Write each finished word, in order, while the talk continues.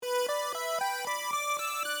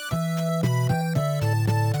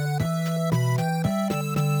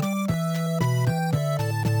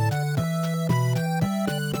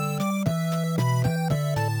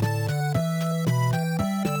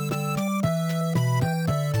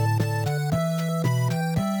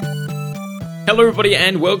Hello everybody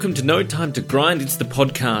and welcome to No Time to Grind. It's the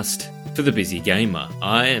podcast for the busy gamer.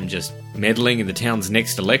 I am just meddling in the town's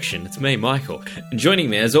next election. It's me, Michael. And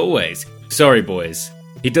joining me as always, sorry boys,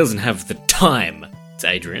 he doesn't have the time. It's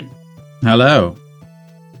Adrian. Hello.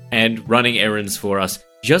 And running errands for us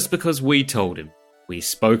just because we told him. We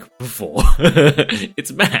spoke before.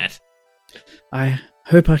 It's Matt. I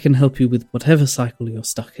hope I can help you with whatever cycle you're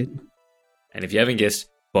stuck in. And if you haven't guessed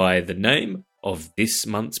by the name of this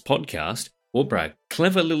month's podcast, or brag,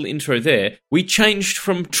 clever little intro there, we changed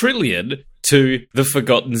from Trillion to The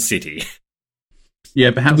Forgotten City.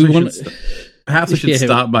 Yeah, perhaps we should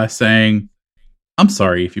start by saying, I'm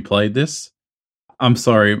sorry if you played this. I'm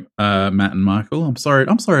sorry, Matt and Michael. I'm sorry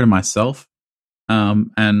to myself. I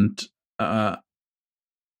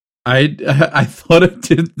thought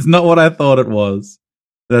it's not what I thought it was.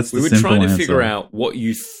 That's we were trying to figure out what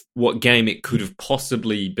game it could have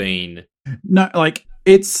possibly been. No, like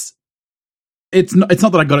it's not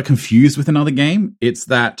that I got it confused with another game. It's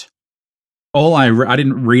that I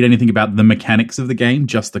didn't read anything about the mechanics of the game,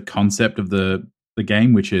 just the concept of the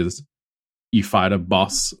game, which is you fight a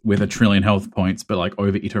boss with 1 trillion health points, but like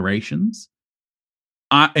over iterations.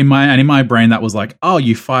 In my brain, that was like, oh,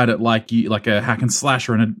 you fight it like a hack and slash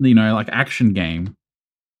or like action game.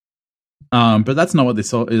 But that's not what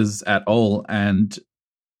this is at all, and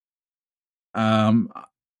I'm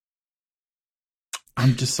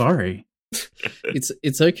just sorry.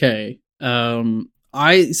 It's okay.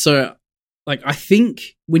 I think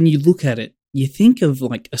when you look at it, you think of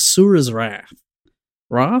like Asura's Wrath.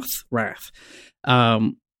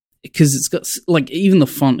 Because it's got like even the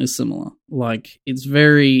font is similar. Like it's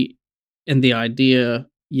very, and the idea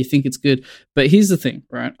you think it's good. But here's the thing,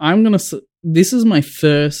 right? This is my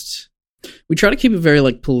first. We try to keep it very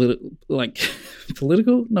like political,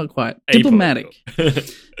 not quite diplomatic.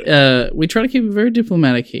 We try to keep it very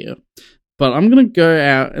diplomatic here. But I'm gonna go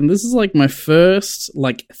out, and this is like my first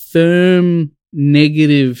like firm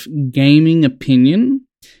negative gaming opinion,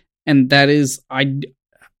 and that is I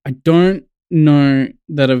don't know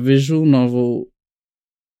that a visual novel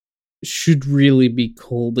should really be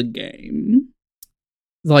called a game.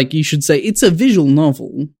 Like, you should say it's a visual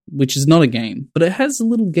novel, which is not a game, but it has a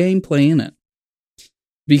little gameplay in it.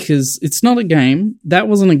 Because it's not a game. That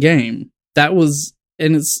wasn't a game.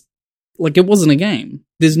 It's like it wasn't a game.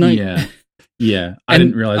 There's no... Yeah. I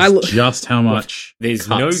didn't realize just how much... There's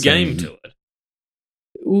no game to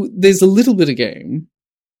it. There's a little bit of game.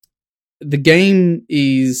 The game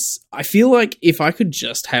is... I feel like if I could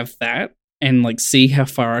just have that and like see how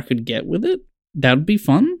far I could get with it, that would be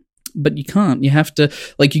fun. But you can't. You have to...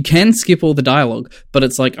 Like, you can skip all the dialogue, but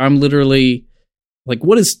it's like I'm literally... Like,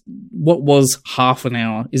 what was half an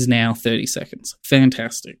hour is now 30 seconds.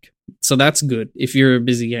 Fantastic. So that's good. If you're a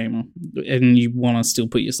busy gamer and you want to still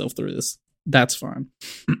put yourself through this, that's fine.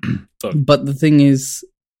 But the thing is...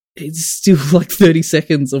 It's still like 30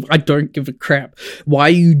 seconds of I don't give a crap. Why are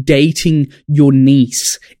you dating your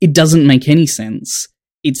niece? It doesn't make any sense.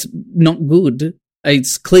 It's not good.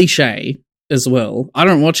 It's cliche as well. I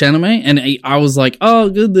don't watch anime, and I was like, oh,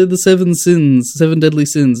 good, they're the 7 deadly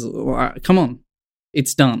sins. Come on.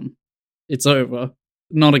 It's done. It's over.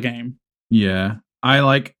 Not a game. Yeah.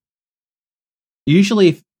 I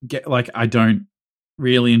usually get I don't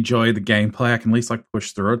really enjoy the gameplay. I can at least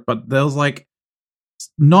push through it, but there was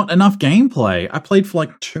not enough gameplay. I played for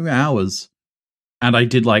 2 hours and I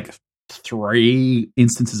did 3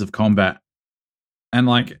 instances of combat. And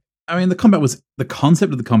the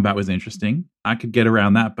concept of the combat was interesting. I could get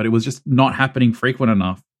around that, but it was just not happening frequent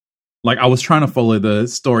enough. I was trying to follow the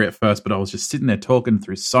story at first, but I was just sitting there talking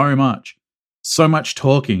through so much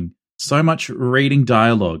talking, so much reading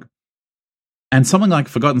dialogue. And something like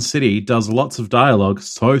Forgotten City does lots of dialogue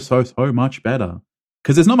so much better.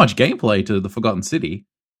 Because there's not much gameplay to the Forgotten City,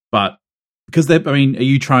 but because are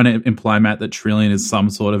you trying to imply, Matt, that Trillion is some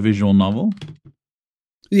sort of visual novel?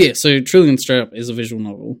 Yeah, so Trillion straight up is a visual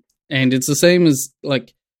novel, and it's the same as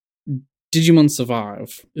Digimon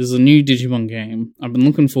Survive is a new Digimon game. I've been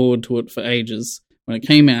looking forward to it for ages. When it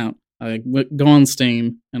came out, I go on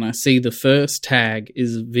Steam and I see the first tag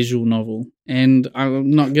is visual novel, and I'm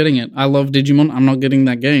not getting it. I love Digimon. I'm not getting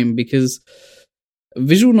that game because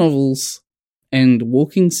visual novels and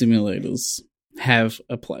walking simulators have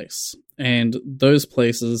a place. And those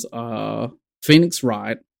places are Phoenix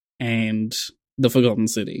Wright and The Forgotten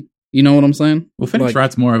City. You know what I'm saying? Well, Phoenix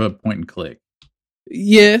Wright's more of a point and click.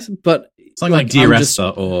 Yeah, but... Something like Dear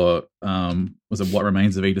Esther or was it What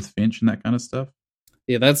Remains of Edith Finch and that kind of stuff?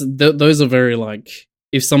 Yeah, those are very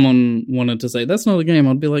if someone wanted to say, that's not a game,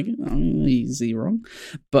 I'd be like, oh, easy, wrong.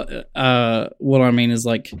 But what I mean is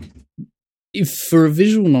if for a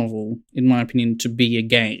visual novel, in my opinion, to be a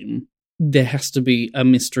game, there has to be a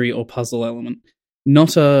mystery or puzzle element,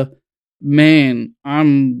 not a, man,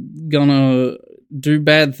 I'm gonna do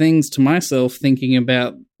bad things to myself thinking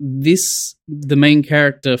about this, the main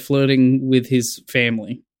character flirting with his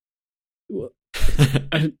family.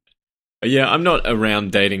 Yeah, I'm not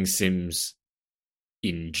around dating sims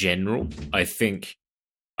in general. I think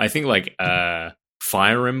like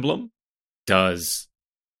Fire Emblem does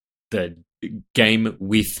the game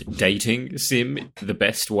with dating sim the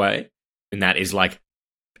best way, and that is like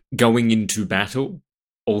going into battle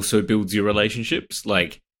also builds your relationships.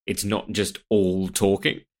 Like, it's not just all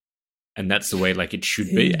talking, and that's the way like it should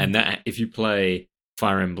be. And that if you play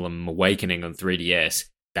Fire Emblem Awakening on 3DS,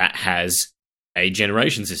 that has a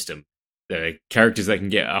generation system. The characters that can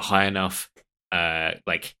get a high enough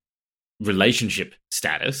like relationship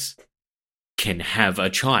status can have a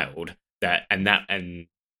child and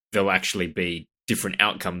there'll actually be different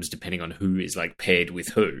outcomes depending on who is like paired with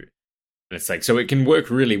who. And it's like, so it can work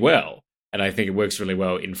really well. And I think it works really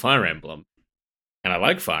well in Fire Emblem. And I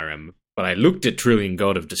like Fire Emblem, but I looked at Trillion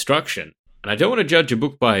God of Destruction, and I don't want to judge a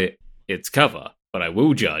book by its cover, but I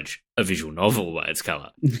will judge a visual novel by its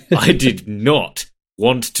cover. I did not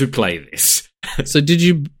want to play this. So did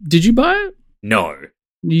you buy it? No.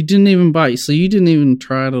 You didn't even buy it, so you didn't even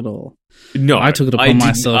try it at all. No. I took it upon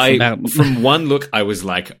myself. From one look, I was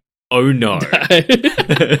like, oh no.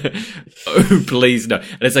 Oh, please no.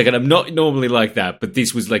 And it's like, and I'm not normally like that, but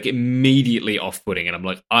this was like immediately off-putting, and I'm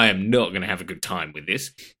like, I am not going to have a good time with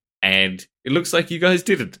this. And it looks like you guys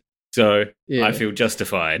didn't. So yeah. I feel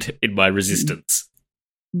justified in my resistance.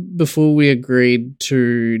 Before we agreed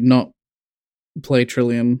to not play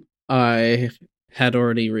Trillion, I had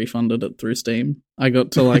already refunded it through Steam. I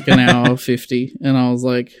got to like an hour 50, and I was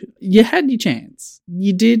like, you had your chance.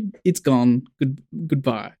 You did. It's gone.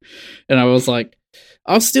 Goodbye. And I was like,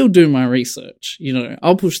 I'll still do my research. You know,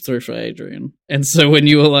 I'll push through for Adrian. And so when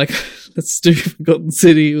you were like, let's do Forgotten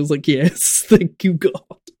City, it was like, yes, thank you, God.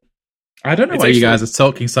 I don't know why you guys are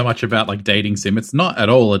talking so much about like dating sim. It's not at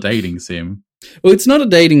all a dating sim. Well, it's not a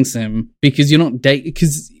dating sim because you're not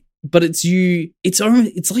but it's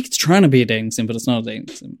like it's trying to be a dating sim, but it's not a dating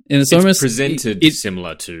sim. And it's almost presented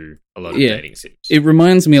similar to a lot of dating sims. It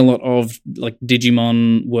reminds me a lot of like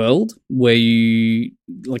Digimon World, where you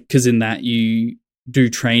like, because in that you do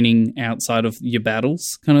training outside of your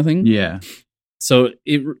battles, kind of thing. Yeah. So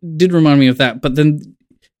it did remind me of that, but then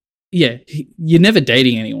you're never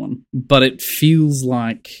dating anyone, but it feels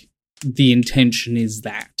like the intention is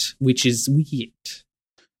that, which is weird.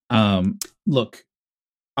 Look,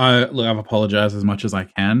 I've apologized as much as I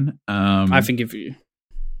can. I forgive you.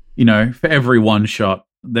 You know, for every one shot,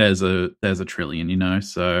 there's a Trillion. You know,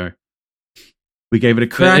 so we gave it a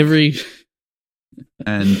crack.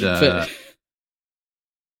 And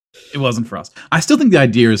it wasn't for us. I still think the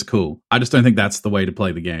idea is cool. I just don't think that's the way to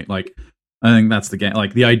play the game. Like, I think that's the game.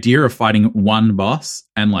 Like, the idea of fighting one boss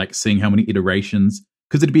and like seeing how many iterations,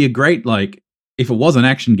 because it'd be a great, like, if it was an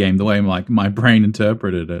action game, the way like my brain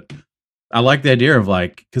interpreted it. I like the idea of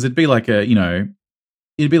like, because it'd be like it'd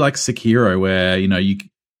be like Sekiro, where you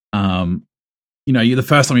the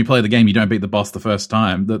first time you play the game, you don't beat the boss the first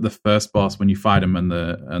time, the first boss when you fight him in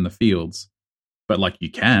the fields, but like you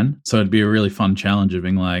can. So it'd be a really fun challenge of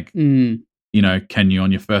being like, can you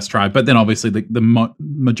on your first try? But then obviously the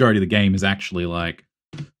majority of the game is actually like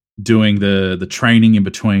doing the training in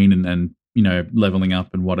between and leveling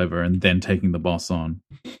up and whatever, and then taking the boss on.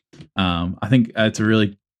 I think it's a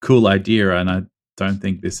really cool idea, and I don't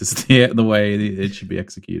think this is the way it should be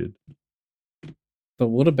executed. But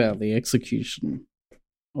what about the execution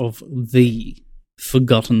of the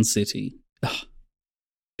Forgotten City? Ugh.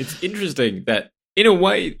 It's interesting that, in a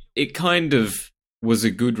way, it kind of was a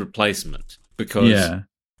good replacement, because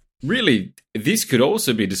really, this could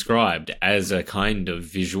also be described as a kind of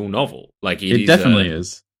visual novel. Like it definitely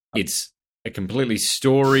is. It's a completely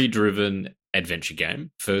story-driven adventure game,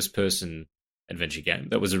 first-person adventure game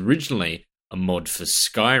that was originally a mod for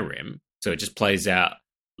Skyrim, so it just plays out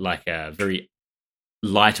like a very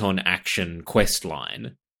light-on action quest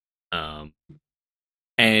line,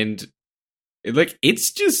 and like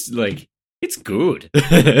it's just like it's good.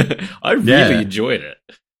 I really enjoyed it.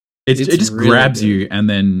 It just really grabs good. You, and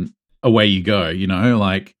then away you go. You know,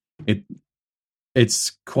 like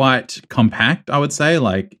it's quite compact, I would say.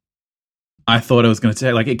 Like, I thought it was going to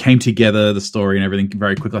take, like, it came together, the story and everything,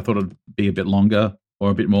 very quickly. I thought it'd be a bit longer or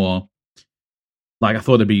a bit more, like, I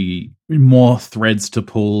thought there'd be more threads to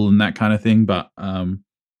pull and that kind of thing. But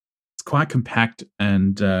it's quite compact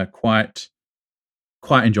and quite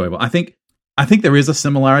enjoyable. I think there is a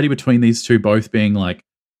similarity between these two, both being like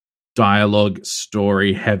dialogue,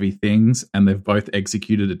 story heavy things, and they've both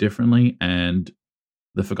executed it differently, and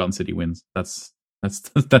the Forgotten City wins. That's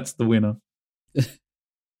the winner.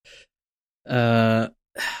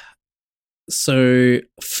 So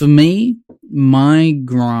for me, my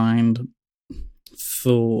grind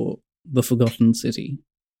for the Forgotten City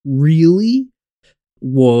really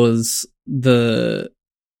was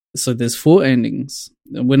so there's 4 endings.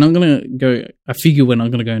 We're not going to go, I figure we're not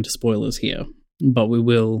going to go into spoilers here, but we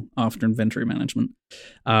will after inventory management.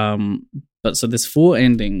 But so there's 4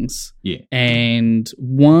 endings. Yeah. And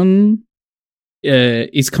one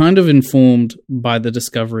is kind of informed by the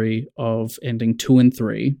discovery of ending 2 and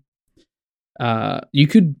 3. You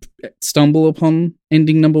could stumble upon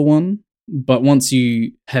ending number 1, but once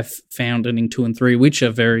you have found ending 2 and 3, which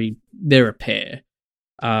are they're a pair,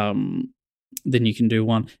 then you can do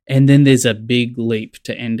 1. And then there's a big leap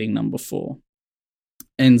to ending number 4.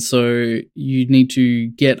 And so you need to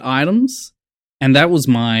get items. And that was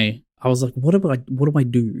I was like, what do I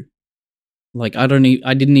do? Like, I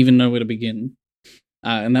didn't even know where to begin.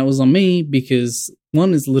 And that was on me because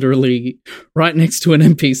 1 is literally right next to an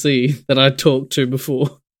NPC that I talked to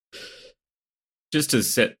before. Just to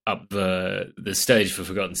set up the stage for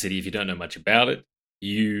Forgotten City, if you don't know much about it,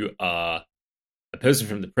 you are a person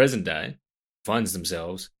from the present day finds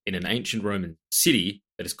themselves in an ancient Roman city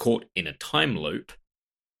that is caught in a time loop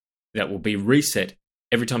that will be reset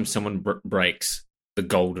every time someone breaks the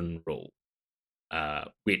golden rule,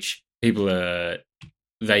 which people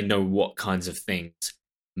they know what kinds of things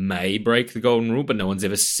may break the golden rule, but no one's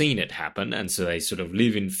ever seen it happen, and so they sort of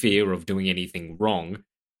live in fear of doing anything wrong.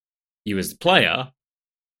 You as the player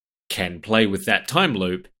can play with that time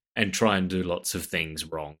loop and try and do lots of things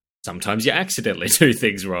wrong. Sometimes you accidentally do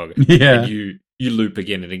things wrong. Yeah. And you loop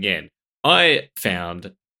again and again. I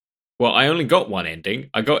only got 1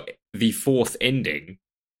 ending. I got the 4th ending.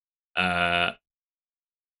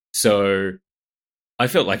 So I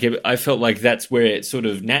felt like that's where it sort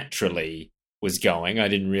of naturally was going. I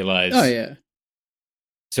didn't realize. Oh yeah.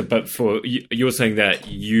 So, but you're saying that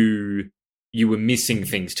you were missing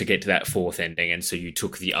things to get to that 4th ending, and so you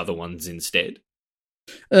took the other ones instead.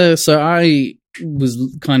 So I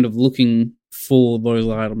was kind of looking for those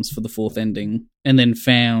items for the 4th ending, and then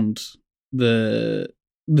found the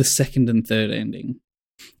 2nd and 3rd ending.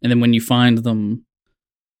 And then when you find them,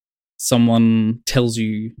 someone tells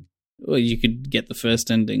you, well, you could get the 1st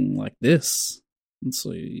ending like this. And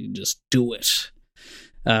so you just do it.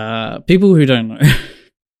 People who don't know,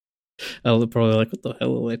 they're probably like, what the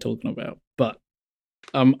hell are they talking about? But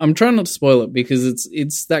I'm trying not to spoil it because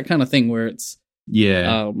it's that kind of thing where it's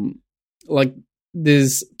like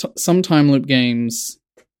there's some time loop games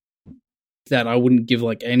that I wouldn't give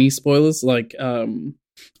like any spoilers. Like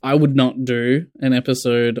I would not do an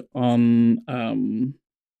episode on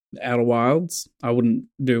Outer Wilds. I wouldn't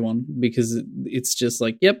do one because it's just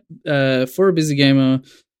like, yep, for a busy gamer,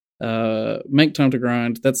 make time to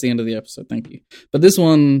grind. That's the end of the episode. Thank you. But this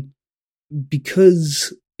one,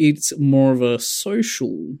 because it's more of a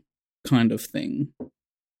social kind of thing,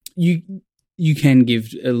 you can give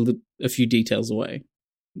a few details away,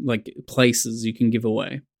 like places you can give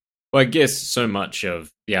away. Well, I guess so much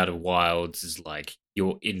of the Outer Wilds is like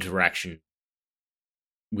your interaction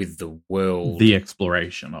with the world. The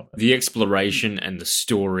exploration of it. The exploration and the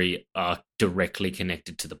story are directly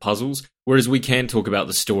connected to the puzzles, whereas we can talk about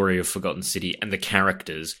the story of Forgotten City and the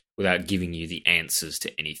characters without giving you the answers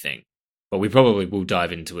to anything. But we probably will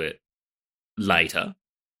dive into it later.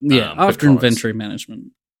 Yeah, after inventory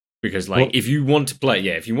management. Because, like, if you want to play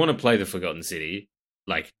the Forgotten City,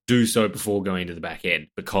 like, do so before going to the back end,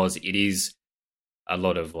 because it is a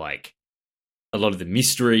lot of the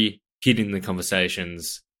mystery hidden in the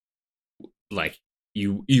conversations. Like,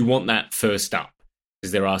 you want that first up,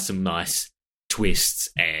 because there are some nice twists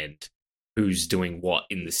and who's doing what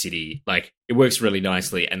in the city. Like, it works really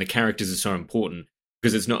nicely, and the characters are so important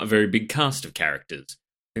because it's not a very big cast of characters.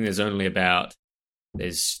 I think there's only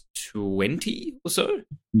there's 20 or so.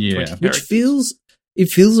 Yeah. Which feels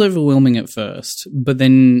overwhelming at first, but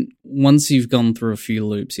then once you've gone through a few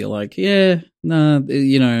loops, you're like, yeah, nah,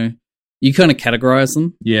 you know, you kind of categorize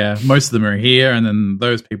them. Yeah, most of them are here, and then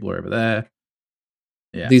those people are over there.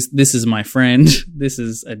 Yeah. This is my friend. This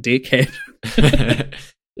is a dickhead.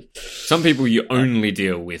 Some people you only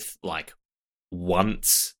deal with, like,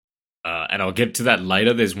 once, and I'll get to that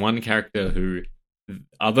later. There's one character who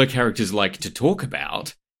other characters like to talk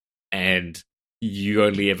about, and you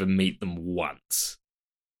only ever meet them once.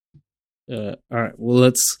 All right,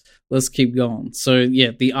 well, let's keep going. So,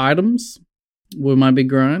 yeah, the items were my big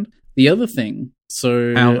grind. The other thing,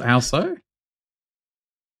 so... How so?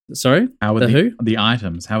 Sorry? How are The who? the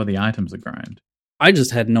items? How are the items a grind? I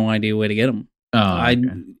just had no idea where to get them. Oh,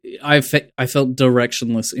 okay. I felt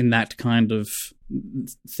directionless in that kind of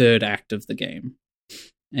third act of the game.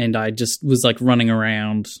 And I just was like running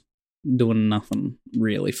around doing nothing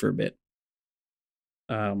really for a bit.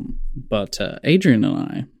 But Adrian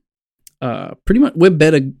and I, pretty much, we're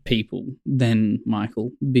better people than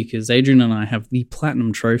Michael because Adrian and I have the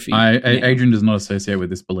platinum trophy. Adrian does not associate with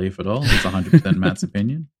this belief at all. It's 100% Matt's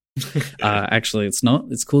opinion. Actually, it's not.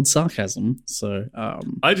 It's called sarcasm. So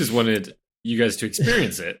I just wanted you guys to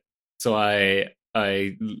experience it. So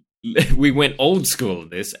we went old school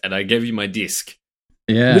with this, and I gave you my disc.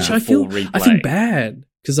 Yeah, which I feel bad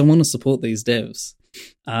because I want to support these devs.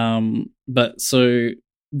 But so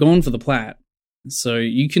going for the plat, so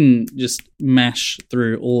you can just mash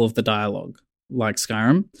through all of the dialogue like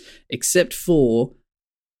Skyrim, except for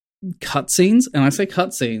cutscenes. And I say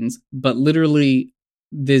cutscenes, but literally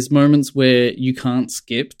there's moments where you can't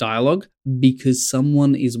skip dialogue because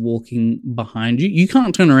someone is walking behind you. You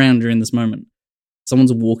can't turn around during this moment.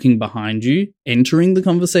 Someone's walking behind you, entering the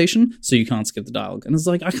conversation, so you can't skip the dialogue. And it's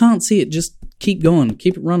like, I can't see it. Just keep going.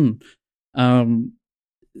 Keep it running. And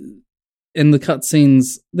the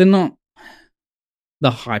cutscenes, they're not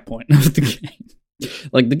the high point of the game.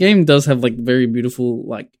 Like, the game does have, like, very beautiful,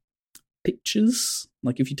 like, pictures.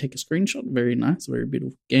 Like, if you take a screenshot, very nice, very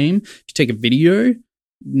beautiful game. If you take a video,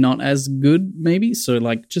 not as good, maybe. So,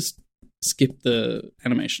 like, just skip the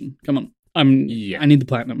animation. Come on. I need the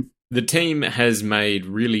platinum. The team has made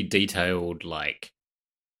really detailed, like,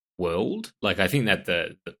 world. Like, I think that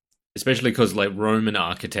the especially because, like, Roman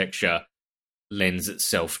architecture lends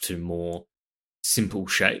itself to more simple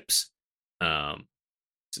shapes.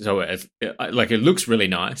 So, it looks really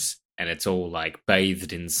nice, and it's all, like,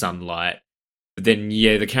 bathed in sunlight. But then,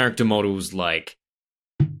 yeah, the character models, like,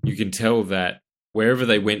 you can tell that wherever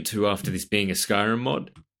they went to after this being a Skyrim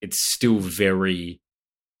mod, it's still very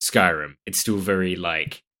Skyrim. It's still very,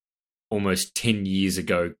 like, almost 10 years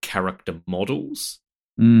ago character models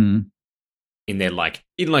in their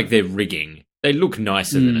their rigging. They look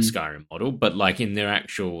nicer than a Skyrim model, but like in their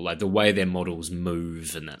actual, like the way their models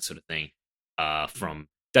move and that sort of thing from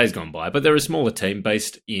days gone by. But they're a smaller team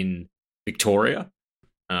based in Victoria.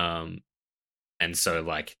 And so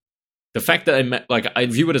like the fact that I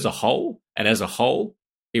view it as a whole, and as a whole,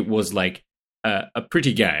 it was like a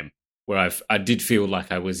pretty game where I did feel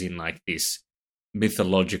like I was in like this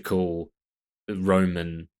mythological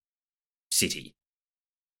Roman city.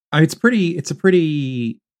 It's a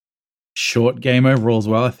pretty short game overall as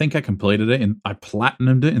well. I think I completed it and I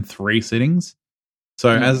platinumed it in 3 sittings. So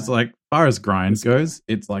as like far as grind goes,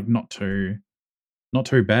 it's like not too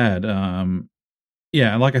bad.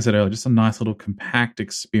 Yeah, like I said earlier, just a nice little compact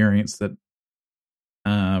experience that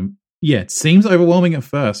it seems overwhelming at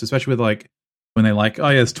first, especially with like when they're like, oh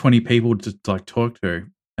yeah, there's 20 people to like talk to.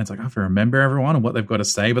 And it's like, I have to remember everyone and what they've got to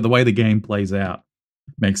say. But the way the game plays out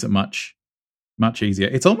makes it much easier.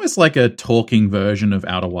 It's almost like a talking version of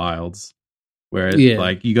Outer Wilds, where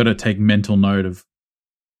like you got to take mental note of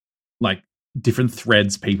like different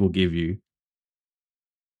threads people give you.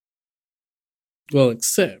 Well,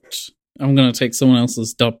 except I'm going to take someone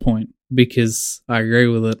else's dot point because I agree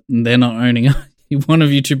with it and they're not owning up. One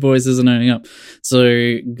of you two boys isn't owning up. So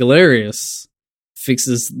Galerius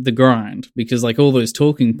fixes the grind because like all those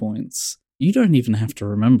talking points, you don't even have to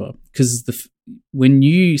remember because when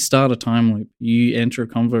you start a time loop, you enter a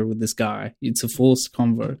convo with this guy. It's a forced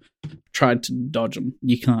convo. Tried to dodge him.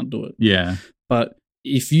 You can't do it. Yeah. But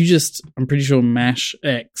if you just, I'm pretty sure, mash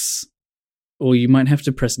X, or you might have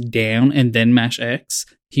to press down and then mash X,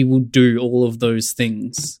 he will do all of those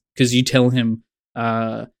things because you tell him,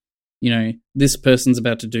 this person's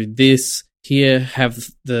about to do this. Here, have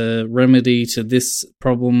the remedy to this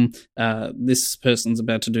problem. This person's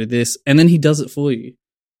about to do this. And then he does it for you.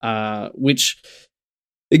 Which,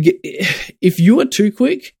 if you are too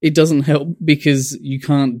quick, it doesn't help because you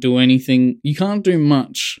can't do anything. You can't do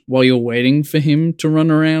much while you're waiting for him to run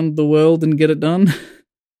around the world and get it done.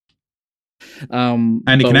 And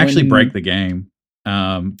he can actually break the game.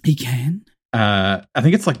 He can? I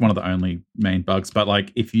think it's like one of the only main bugs. But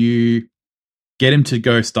like if you get him to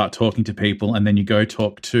go start talking to people and then you go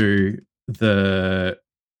talk to the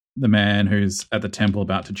man who's at the temple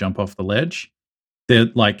about to jump off the ledge, they're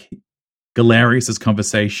like Galerius's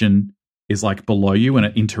conversation is like below you and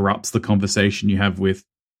it interrupts the conversation you have with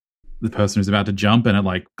the person who's about to jump and it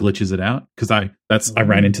like glitches it out. Because I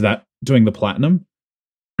ran into that doing the platinum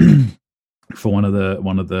for one of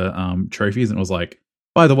the trophies, and it was like,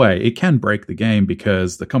 by the way, it can break the game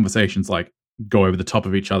because the conversations like go over the top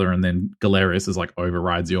of each other and then Galerius is like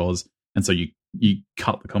overrides yours, and so you you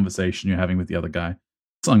cut the conversation you're having with the other guy,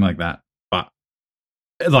 something like that. But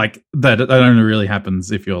like that only really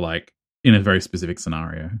happens if you're like in a very specific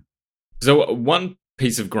scenario. So one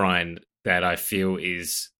piece of grind that I feel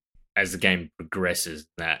is, as the game progresses,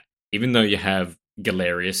 that even though you have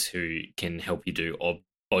Galerius who can help you do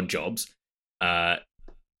odd jobs,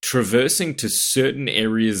 traversing to certain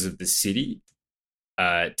areas of the city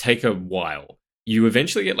take a while. You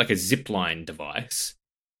eventually get like a zipline device.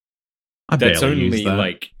 That's only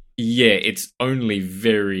like, it's only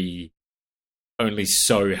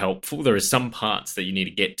so helpful. There are some parts that you need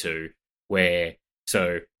to get to where,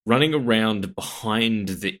 so running around behind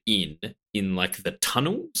the inn in like the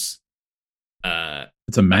tunnels,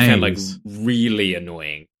 it's a maze. I found like really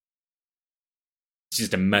annoying. It's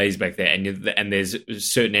just a maze back there, and there's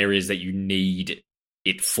certain areas that you need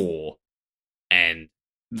it for, and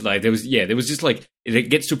like there was just like, it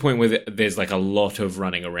gets to a point where there's like a lot of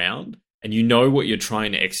running around, and you know what you're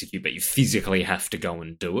trying to execute, but you physically have to go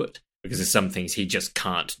and do it because there's some things he just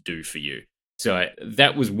can't do for you. So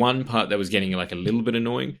that was one part that was getting like a little bit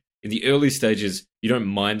annoying. In the early stages, you don't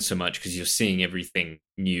mind so much because you're seeing everything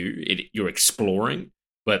new. You're exploring,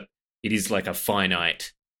 but it is like a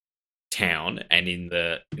finite town. And in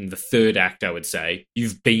the third act, I would say,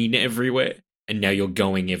 you've been everywhere, and now you're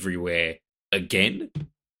going everywhere again.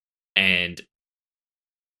 And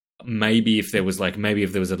maybe if there was a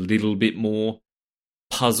little bit more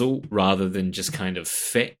puzzle rather than just kind of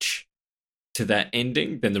fetch to that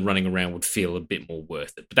ending, then the running around would feel a bit more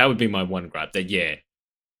worth it. But that would be my one gripe, that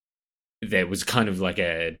there was kind of like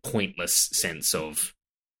a pointless sense of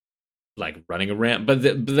like running around, but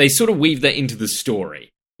they sort of weave that into the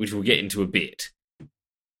story, which we'll get into a bit,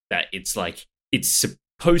 that it's like, it's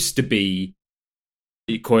supposed to be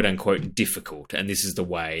quote unquote difficult, and this is the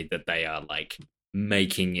way that they are like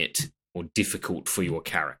making it more difficult for your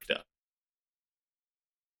character.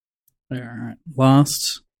 All right.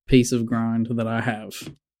 Last piece of grind that I have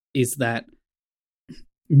is that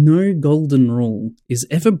no golden rule is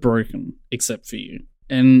ever broken except for you.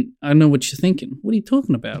 And I know what you're thinking. What are you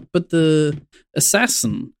talking about? But the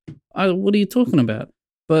assassin, what are you talking about?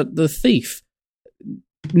 But the thief.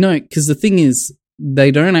 No, because the thing is,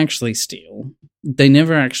 they don't actually steal. They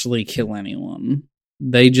never actually kill anyone.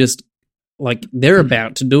 They just, like, they're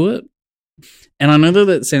about to do it. And I know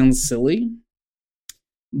that sounds silly,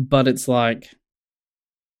 but it's like,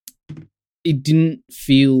 it didn't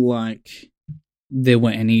feel like there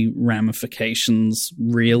were any ramifications,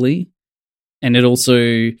 really. And it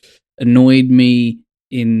also annoyed me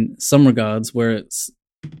in some regards where it's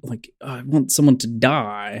like, I want someone to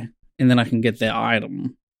die and then I can get their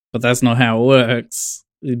item. But that's not how it works,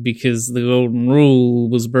 because the golden rule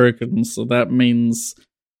was broken, so that means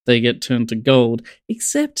they get turned to gold.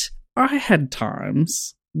 Except I had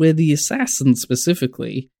times where the assassin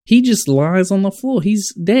specifically, he just lies on the floor.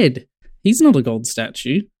 He's dead. He's not a gold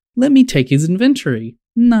statue. Let me take his inventory.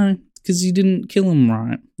 No, because you didn't kill him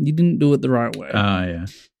right. You didn't do it the right way. Yeah.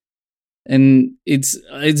 And it's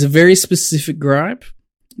a very specific gripe,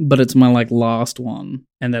 but it's my like last one.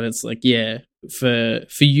 And that it's like, yeah, for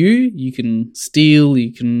you, you can steal,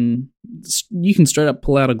 you can straight up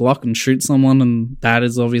pull out a Glock and shoot someone, and that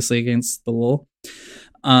is obviously against the law.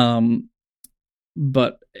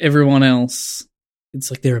 But everyone else,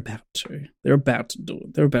 it's like they're about to do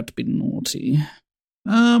it. They're about to be naughty.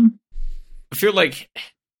 I feel like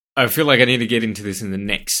I need to get into this in the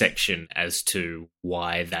next section as to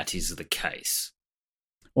why that is the case.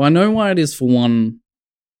 Well, I know why it is for one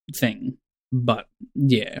thing, but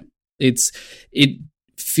yeah, it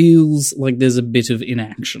feels like there's a bit of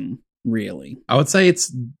inaction, really. I would say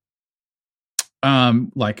it's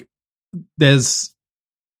like there's,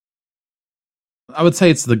 I would say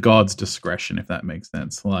it's the god's discretion, if that makes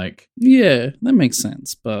sense. Like, yeah, that makes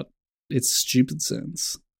sense, but it's stupid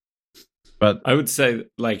sense. But I would say,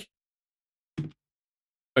 like,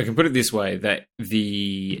 I can put it this way, that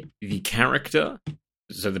the character,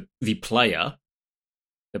 so the player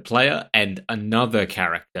and another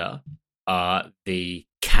character are the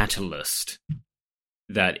catalyst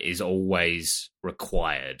that is always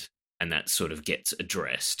required, and that sort of gets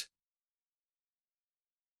addressed.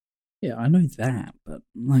 Yeah, I know that, but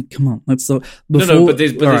like, come on, let's stop. No, but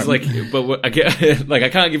there's like, but I get, like, I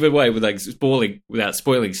can't give it away with like without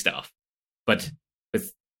spoiling stuff. But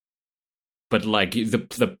like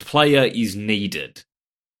the player is needed.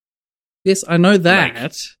 Yes, I know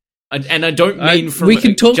that. Like, and I don't mean from we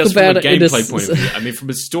can talk just about from a it gameplay point of view. I mean from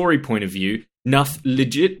a story point of view. Nothing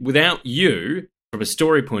legit without you. From a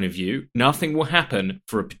story point of view, nothing will happen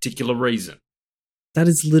for a particular reason. That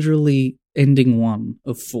is literally ending 1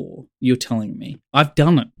 of 4. You're telling me I've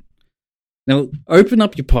done it. Now, open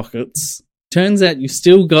up your pockets. Turns out you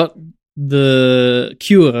still got the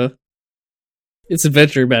cure. It's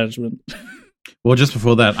adventure management. Well, just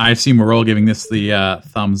before that, I assume we're all giving this the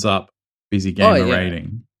thumbs up busy gamer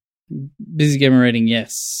rating. Busy gamer rating,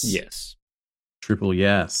 yes. Yes. Triple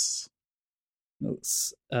yes.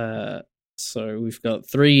 So we've got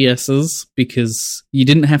 3 yeses because you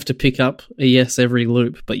didn't have to pick up a yes every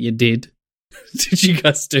loop, but you did. Did you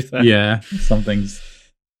guys do that? Yeah, some things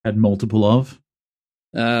had multiple of.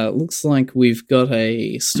 Looks like we've got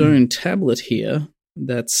a stone tablet here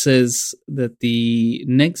that says that the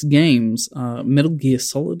next games are Metal Gear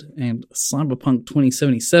Solid and Cyberpunk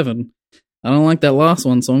 2077. I don't like that last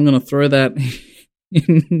one, so I'm going to throw that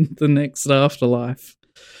in the next afterlife.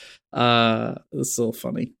 This is all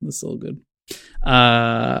funny. This is all good.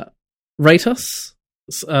 Rate us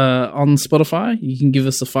on Spotify. You can give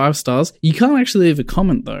us a 5 stars. You can't actually leave a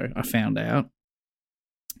comment, though, I found out.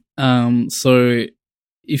 So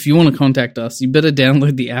if you want to contact us, you better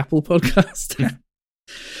download the Apple podcast app.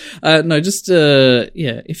 No, just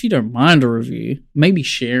if you don't mind a review, maybe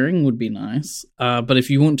sharing would be nice. But if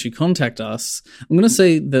you want to contact us, I'm going to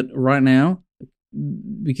say that right now,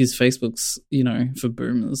 because Facebook's, for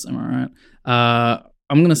boomers, am I right?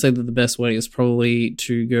 I'm going to say that the best way is probably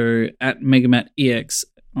to go at MegamatEX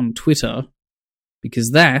on Twitter,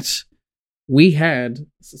 because that we had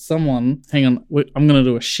someone. Hang on, I'm going to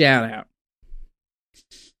do a shout out.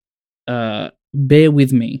 Bear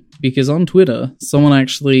with me, because on Twitter, someone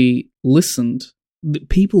actually listened.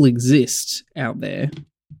 People exist out there.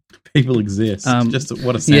 People exist. Just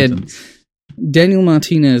what a sentence. Yeah, Daniel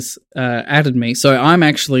Martinez added me. So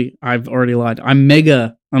I've already lied. I'm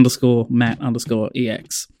Mega_Matt_EX.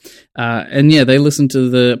 And yeah, they listened to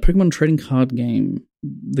the Pokemon trading card game,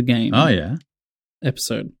 the game. Oh, yeah.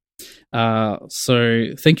 Episode. So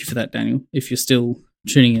thank you for that, Daniel, if you're still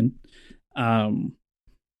tuning in.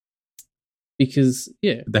 Because,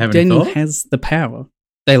 Daniel has the power.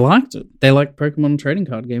 They liked it. They liked Pokemon trading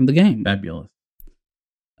card game, the game. Fabulous.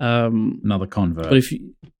 Another convert.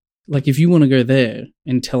 But if you want to go there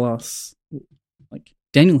and tell us,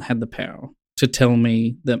 Daniel had the power to tell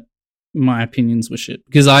me that my opinions were shit.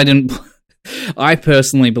 Because I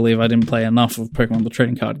personally believe I didn't play enough of Pokemon the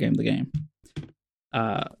trading card game, the game.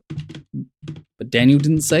 But Daniel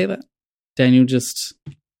didn't say that. Daniel just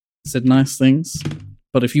said nice things.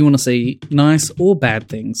 But if you want to say nice or bad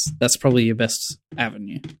things, that's probably your best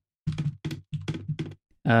avenue.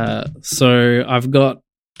 So I've got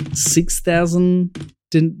 6,000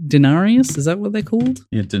 denarius. Is that what they're called?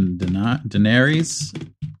 Yeah, Daenerys.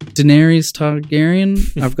 Daenerys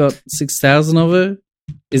Targaryen. I've got 6,000 of her.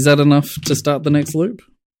 Is that enough to start the next loop?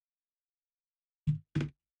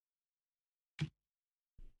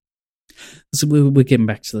 So we're getting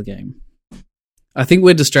back to the game. I think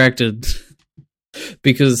we're distracted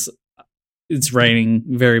because it's raining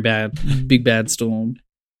very bad, big bad storm.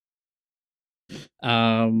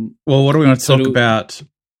 Well, what do we want to talk about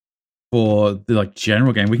for the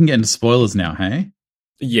general game? We can get into spoilers now, hey?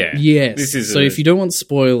 Yeah. Yes. So if you don't want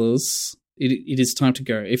spoilers, it is time to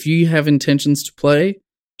go. If you have intentions to play,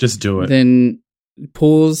 just do it. Then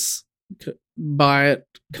pause, buy it,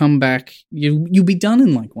 come back. You'll be done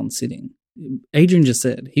in one sitting. Adrian just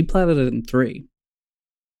said he platted it in 3.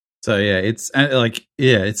 So yeah, it's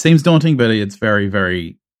it seems daunting, but it's very,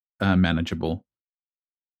 very manageable.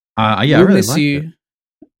 I really like it.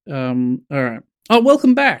 All right. Oh,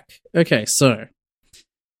 welcome back. Okay, so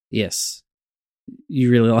yes,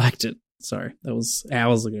 you really liked it. Sorry, that was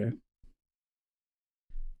hours ago.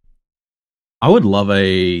 I would love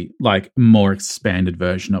a more expanded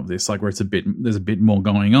version of this, where there's a bit more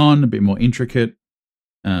going on, a bit more intricate.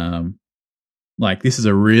 This is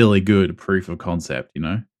a really good proof of concept,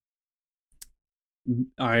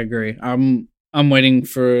 I agree. I'm waiting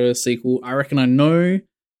for a sequel. I reckon I know.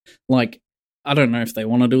 I don't know if they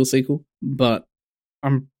want to do a sequel, but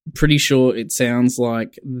I'm pretty sure it sounds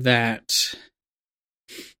like that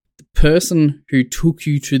the person who took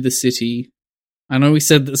you to the city. I know we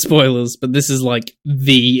said the spoilers, but this is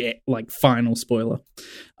the final spoiler.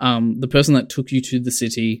 The person that took you to the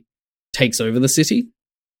city takes over the city.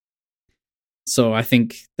 So I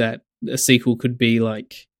think that a sequel could be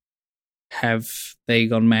have they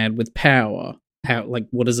gone mad with power? How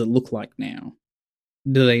what does it look like now?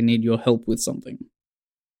 Do they need your help with something?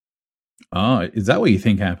 Oh, is that what you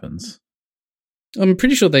think happens? I'm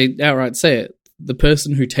pretty sure they outright say it. The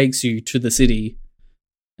person who takes you to the city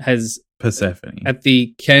has Persephone. At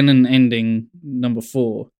the canon ending number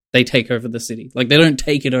 4, they take over the city. They don't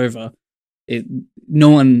take it over.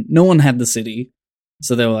 No one had the city,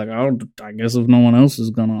 so they were like, "Oh, I guess if no one else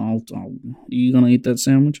is gonna, you gonna eat that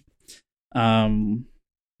sandwich?" So,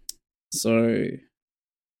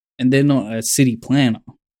 and they're not a city planner,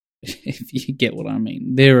 if you get what I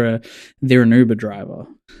mean. They're an Uber driver.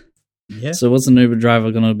 Yeah. So what's an Uber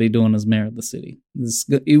driver going to be doing as mayor of the city?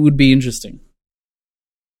 It would be interesting.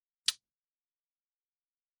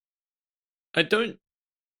 I don't.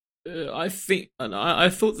 I think. I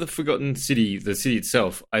thought the Forgotten City, the city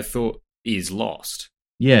itself, I thought is lost.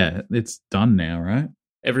 Yeah, it's done now, right?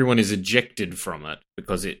 Everyone is ejected from it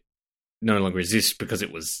because it no longer exists because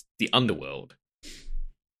it was the underworld.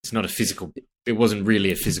 It's not a physical. It wasn't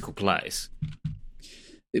really a physical place.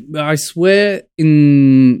 I swear,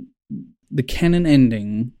 in the canon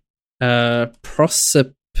ending,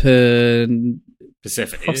 Proserpina.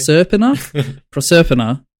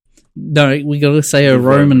 No, we got to say a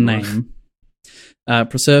Roman name.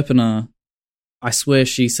 Proserpina. I swear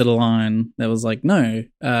she said a line that was like, "No,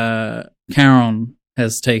 Charon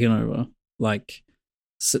has taken over. Like,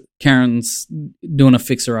 Charon's doing a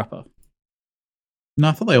fixer-upper." No,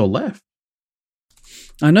 I thought they all left.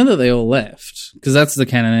 I know that they all left because that's the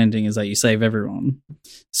canon ending, is that you save everyone.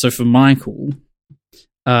 So for Michael,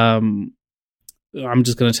 I'm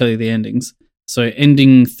just going to tell you the endings. So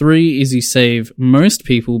ending 3 is you save most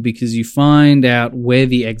people because you find out where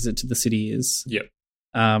the exit to the city is. Yep.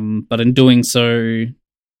 But in doing so,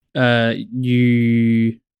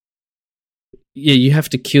 you have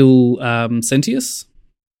to kill Sentius.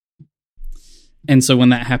 And so when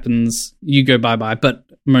that happens, you go bye-bye, but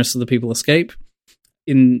most of the people escape.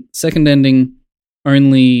 In second ending,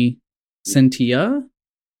 only Scintilla,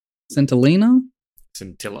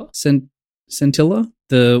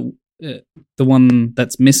 the one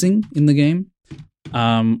that's missing in the game.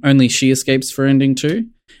 Only she escapes for ending 2.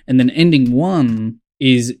 And then ending 1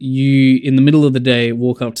 is you, in the middle of the day,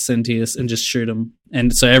 walk up to Sentius and just shoot him.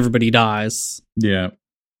 And so everybody dies. Yeah.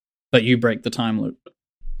 But you break the time loop.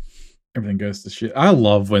 Everything goes to shit. I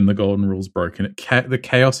love when the golden rule's broken. The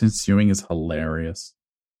chaos ensuing is hilarious.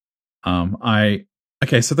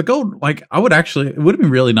 So the gold, like, it would have been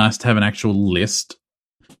really nice to have an actual list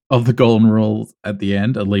of the golden rules at the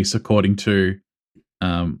end, at least according to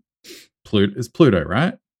Pluto,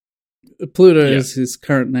 right? Pluto is his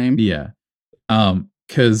current name. Yeah.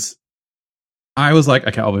 Because I was like,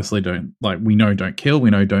 okay, obviously we know don't kill, we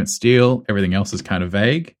know don't steal, everything else is kind of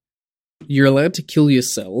vague. You're allowed to kill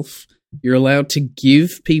yourself. You're allowed to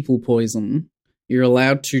give people poison. You're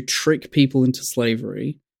allowed to trick people into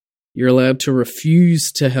slavery. You're allowed to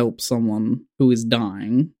refuse to help someone who is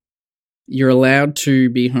dying. You're allowed to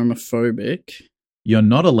be homophobic. You're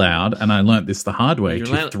not allowed, and I learnt this the hard way,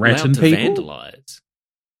 to threaten to people. Vandalize.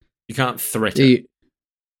 You can't threaten.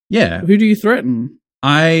 Yeah. Who do you threaten?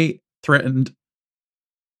 I threatened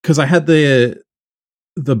because I had the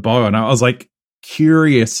bow, and I was like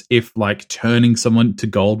curious if like turning someone to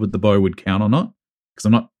gold with the bow would count or not.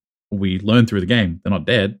 Because we learned through the game they're not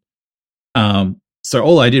dead. So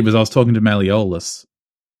all I did was I was talking to Malleolus,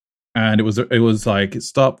 and it was like,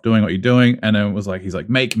 stop doing what you're doing, and then it was like, he's like,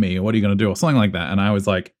 make me, or what are you going to do, or something like that. And I was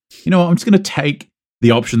like, you know what, I'm just going to take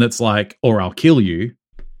the option that's like, or I'll kill you,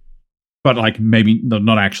 but like maybe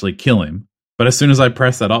not actually kill him. But as soon as I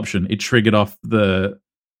pressed that option, it triggered off the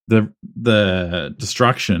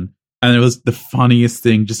destruction. And it was the funniest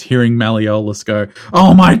thing, just hearing Malleolus go,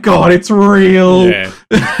 "Oh my god, it's real!" Yeah.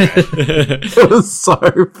 It was so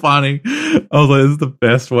funny. I was like, this is the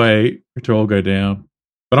best way to all go down.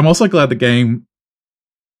 But I'm also glad the game,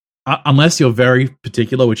 unless you're very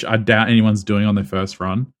particular, which I doubt anyone's doing on their first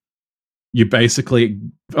run, you basically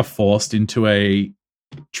are forced into a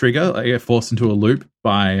trigger, like, forced into a loop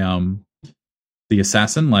by the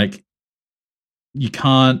assassin. Like, you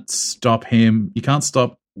can't stop him. You can't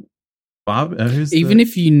stop Bob. Even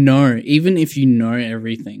if you know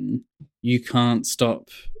everything, you can't stop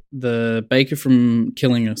the baker from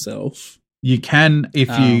killing herself. You can if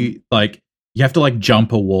you like. You have to like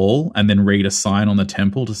jump a wall and then read a sign on the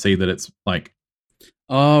temple to see that it's like.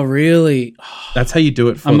 Oh, really? That's how you do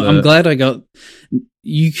it. I'm glad I got.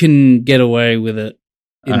 You can get away with it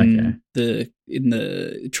in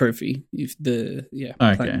the trophy if you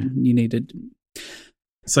needed.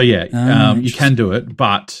 So you can do it,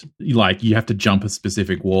 but you have to jump a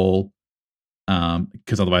specific wall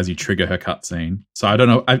because otherwise you trigger her cutscene. So I don't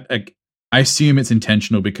know. I assume it's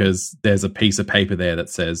intentional because there's a piece of paper there that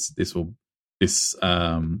says this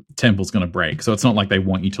temple's going to break. So it's not like they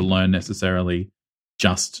want you to learn necessarily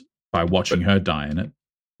just by watching her die in it.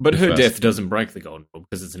 But her death doesn't break the golden rule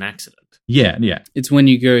because it's an accident. Yeah. It's when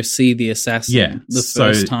you go see the assassin the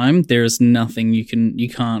first time, there's nothing you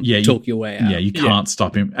can't talk your way out. Yeah, you can't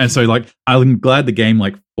stop him. And so I'm glad the game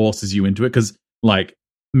forces you into it because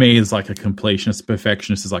me as like a completionist,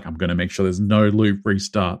 perfectionist is like, I'm going to make sure there's no loop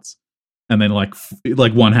restarts. And then like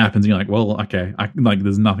one happens and you're like, well, okay,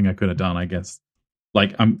 there's nothing I could have done, I guess.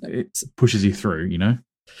 Like it pushes you through, you know?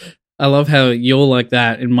 I love how you're like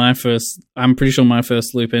that. I'm pretty sure my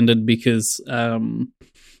first loop ended because,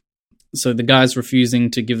 so the guy's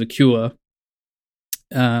refusing to give a cure,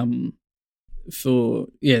 someone's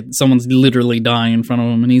literally dying in front of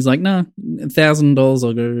him, and he's like, "Nah,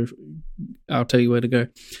 $1,000, I'll tell you where to go."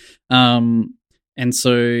 And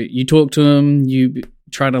so you talk to him, you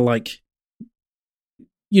try to like,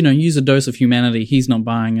 use a dose of humanity. He's not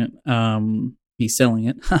buying it. He's selling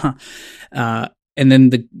it. And then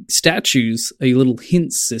the statues are a little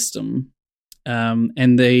hint system.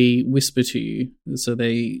 And they whisper to you. So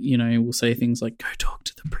they, will say things like, "Go talk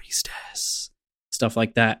to the priestess," stuff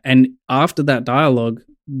like that. And after that dialogue,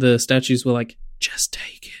 the statues were like, "Just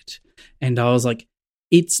take it." And I was like,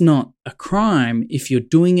 it's not a crime if you're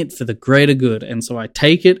doing it for the greater good. And so I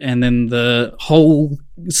take it, and then the whole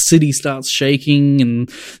city starts shaking and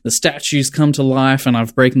the statues come to life, and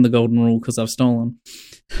I've broken the golden rule because I've stolen.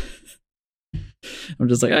 I'm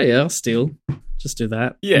just like, oh yeah, I'll steal. Just do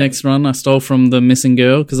that. Yeah. Next run, I stole from the missing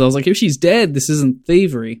girl because I was like, if she's dead, this isn't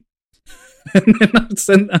thievery. And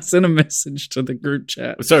then I sent a message to the group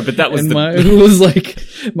chat. Sorry, but that was Michael was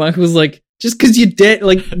like, just because you're dead,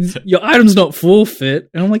 like your item's not forfeit.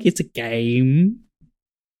 And I'm like, it's a game.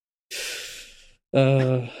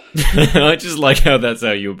 I just like how that's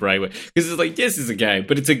how your brain works. Because it's like, yes, it's a game,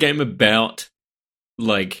 but it's a game about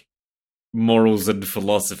like morals and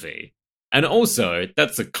philosophy. And also,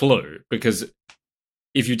 that's a clue, because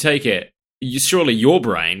if you take it, surely your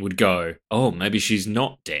brain would go, oh, maybe she's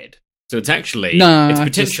not dead. So it's actually, it's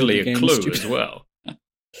potentially a clue as well.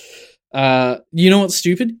 You know what's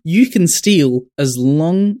stupid? You can steal as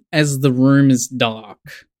long as the room is dark.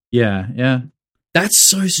 Yeah. That's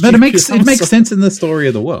so stupid. But it makes sense in the story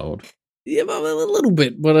of the world. Yeah, a little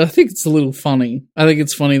bit, but I think it's a little funny. I think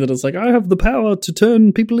it's funny that it's like, I have the power to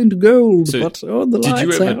turn people into gold, so but the lights did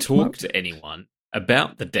you ever out. talk to anyone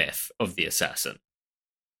about the death of the assassin?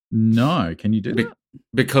 No, can you do that?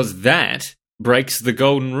 Because that breaks the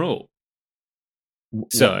golden rule.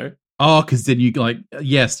 So... Oh, because then you like...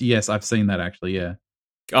 Yes, I've seen that actually, yeah.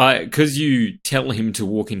 Because you tell him to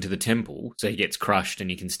walk into the temple, so he gets crushed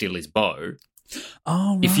and you can steal his bow.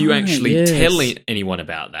 Oh, right, if you actually tell anyone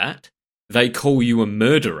about that, they call you a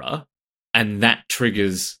murderer, and that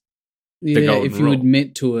triggers the golden if you rule.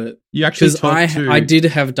 admit to it. You actually I did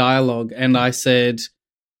have dialogue, and I said,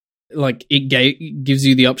 like, it gives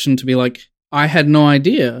you the option to be like, I had no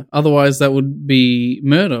idea. Otherwise, that would be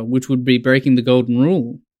murder, which would be breaking the golden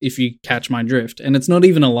rule, if you catch my drift. And it's not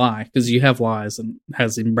even a lie, because you have lies and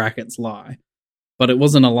has in brackets lie. But it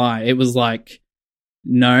wasn't a lie. It was like,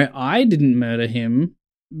 no, I didn't murder him,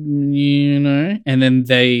 and then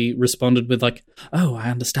they responded with like, oh, I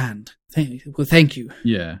understand. Thank you.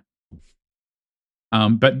 Yeah.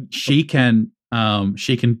 But she can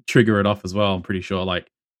trigger it off as well, I'm pretty sure, like,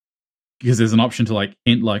 because there's an option to like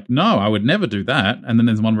hint like, no, I would never do that. And then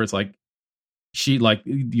there's one where it's like, she like,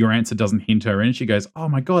 your answer doesn't hint her in. She goes, oh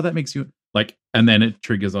my God, that makes you like, and then it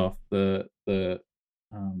triggers off the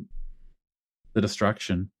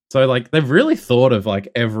destruction. So like they've really thought of like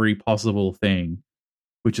every possible thing,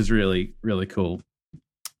 which is really, really cool.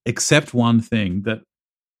 Except one thing that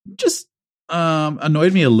just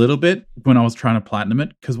annoyed me a little bit when I was trying to platinum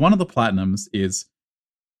it, because one of the platinums is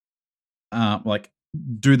like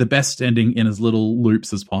do the best ending in as little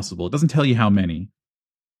loops as possible. It doesn't tell you how many,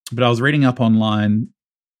 but I was reading up online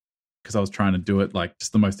because I was trying to do it like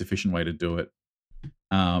just the most efficient way to do it.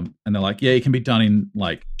 And they're like, yeah, it can be done in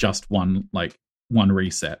like just one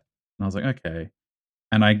reset. And I was like, okay.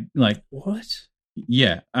 And I like, what?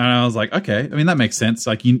 Yeah. And I was like, okay. I mean, that makes sense.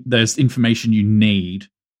 Like there's information you need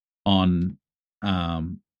on,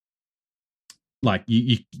 like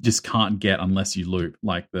you just can't get unless you loop,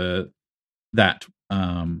 like the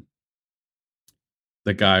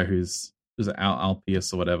guy who's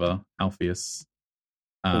Alpheus or whatever, Alpheus.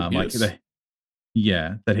 Like that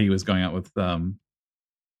he was going out with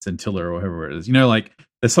Scintilla or whoever it is. Like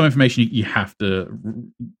there's some information you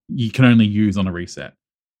can only use on a reset.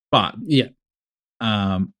 But yeah.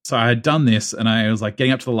 So I had done this and I was like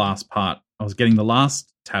getting up to the last part. I was getting the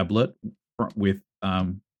last tablet with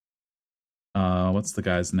what's the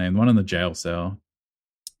guy's name? The one in the jail cell.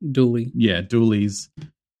 Dooley. Yeah, Dooley's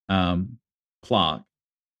Clark.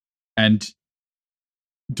 And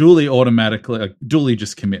Dooley Dooley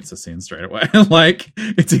just commits a sin straight away. Like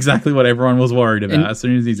it's exactly what everyone was worried about. And as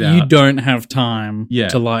soon as he's out, you don't have time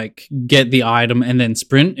to like get the item and then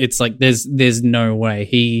sprint. It's like there's no way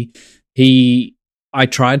he I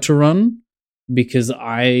tried to run because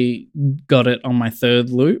I got it on my third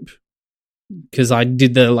loop. Because I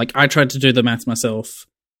did I tried to do the maths myself.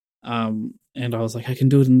 And I was like, I can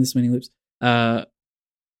do it in this many loops. And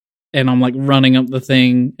I'm like running up the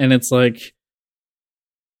thing, and it's like,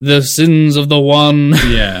 the sins of the one.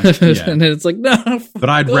 Yeah. And it's like, no. But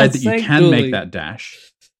I'd read that you can Dooley. make that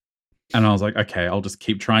dash. And I was like, okay, I'll just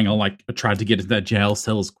keep trying. I tried to get into that jail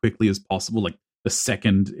cell as quickly as possible. Like, the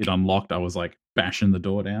second it unlocked, I was like bashing the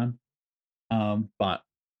door down. But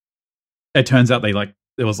it turns out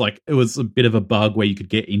it was a bit of a bug where you could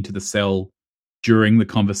get into the cell during the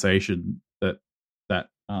conversation that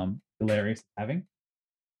Galerius is having.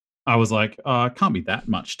 I was like, it can't be that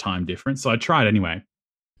much time difference. So I tried anyway.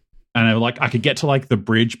 And I could get to the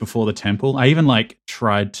bridge before the temple. I even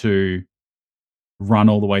tried to run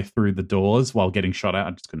all the way through the doors while getting shot at.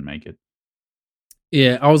 I just couldn't make it.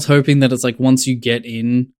 Yeah, I was hoping that it's once you get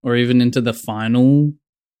in, or even into the final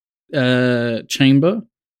chamber,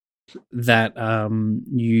 that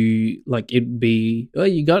you it'd be, oh,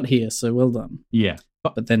 you got here, so well done. Yeah.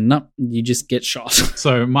 But then no, you just get shot.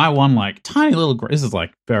 So my one tiny little, this is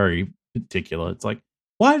very particular. It's can't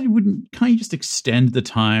you just extend the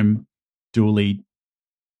time Dooley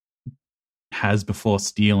has before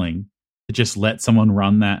stealing to just let someone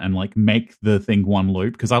run that and make the thing one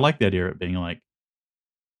loop? Because I like the idea of it being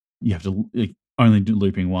you have to only do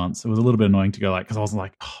looping once. It was a little bit annoying to go because I was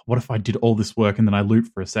like, oh, what if I did all this work and then I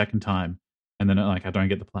loop for a second time and then I don't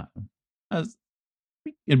get the platinum?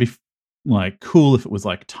 It'd be cool if it was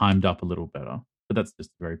timed up a little better, but that's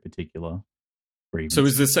just very particular. Grievance. So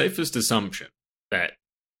is the safest assumption that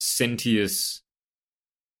Sentius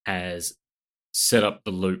has set up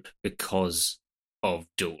the loop because of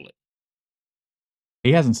Dooley?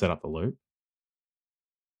 He hasn't set up the loop.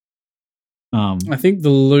 I think the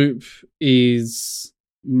loop is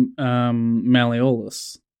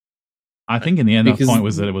Malleolus. I think in the end, the point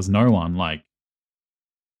was that it was no one.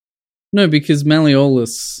 No, because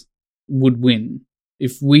Malleolus would win.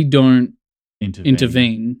 If we don't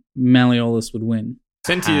intervene, Malleolus would win.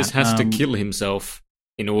 Sentius has to kill himself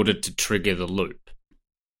in order to trigger the loop.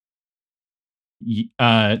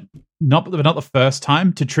 Not the first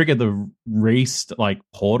time to trigger the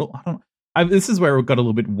portal. I don't. This is where it got a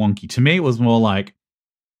little bit wonky. To me, it was more I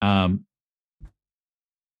can't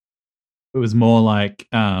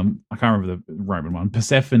remember the Roman one.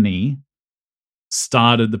 Persephone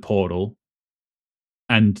started the portal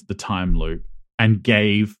and the time loop and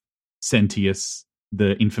gave Sentius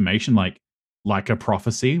the information, like a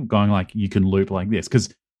prophecy, going you can loop like this,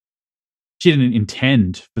 because she didn't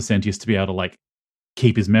intend for Sentius to be able to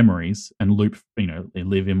keep his memories and loop,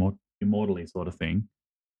 live immortally, sort of thing.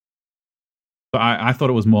 But I thought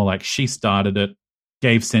it was more she started it,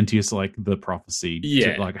 gave Sentius the prophecy.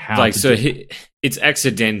 Yeah, to, how. It's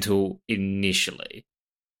accidental initially.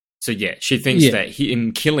 So yeah, she thinks that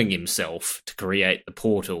him killing himself to create the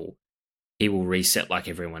portal, he will reset like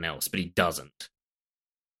everyone else, but he doesn't.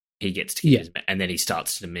 He gets to keep his, and then he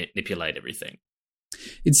starts to manipulate everything.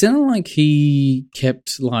 It sounded like he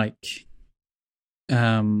kept not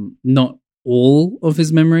all of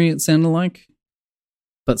his memory. It sounded like,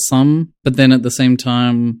 but some. But then at the same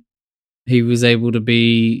time, he was able to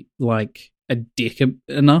be a dick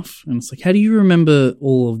enough, and it's how do you remember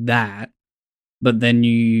all of that? But then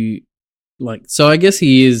you so I guess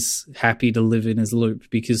he is happy to live in his loop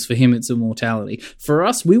because for him it's immortality. For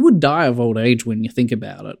us, we would die of old age when you think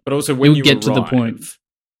about it. But also when you get to the point,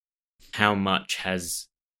 how much has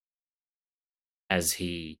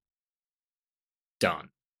he done?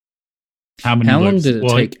 How long did it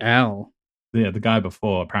take Al? Yeah, the guy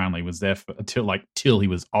before apparently was there till he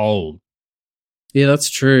was old. Yeah, that's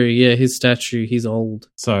true. Yeah, his statue, he's old.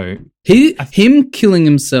 So him killing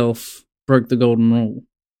himself broke the golden rule.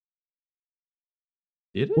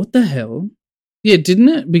 Did it? What the hell? Yeah, didn't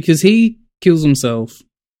it? Because he kills himself.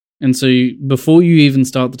 And so before you even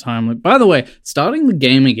start the time loop, by the way, starting the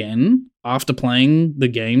game again after playing the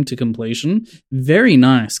game to completion, very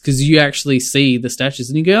nice because you actually see the statues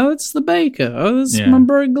and you go, oh, it's the baker. Oh, that's my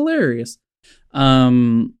bro Galerius.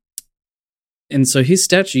 And so his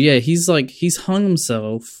statue, he's hung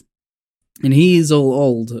himself and he is all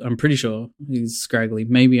old. I'm pretty sure he's scraggly.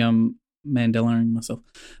 Maybe I'm Mandelaing myself.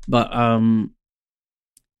 But,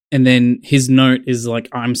 and then his note is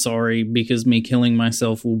I'm sorry because me killing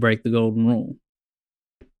myself will break the golden rule.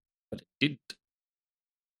 But it didn't.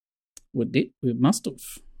 What did? It must have.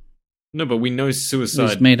 No, but we know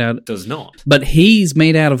suicide does not. But he's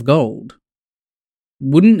made out of gold.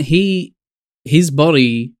 Wouldn't his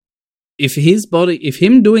body, if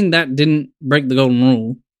him doing that didn't break the golden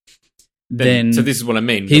rule, then so this is what I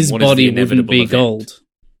mean. his What is the body wouldn't inevitable be event? gold.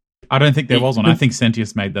 I don't think there was one. I think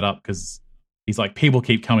Sentius made that up because he's like, people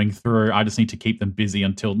keep coming through. I just need to keep them busy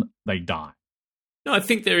until they die. No, I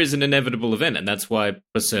think there is an inevitable event, and that's why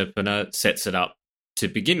Proserpina sets it up to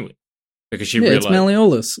begin with. Because she It's realized...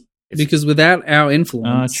 Malleolus. Because without our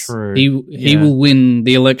influence, true. he Yeah. will win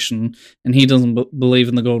the election, and he doesn't believe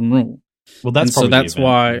in the golden rule. Well, that's And so probably the that's event.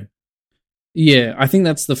 why. Yeah, I think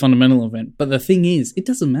that's the fundamental event. But the thing is, it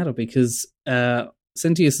doesn't matter because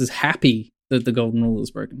Sentius is happy that the golden rule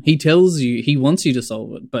is broken. He tells you he wants you to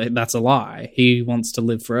solve it, but that's a lie. He wants to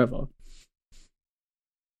live forever.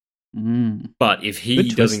 But if he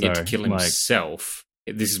Good doesn't twist, get to kill though, like- himself,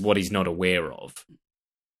 this is what he's not aware of.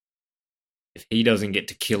 If he doesn't get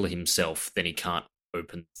to kill himself, then he can't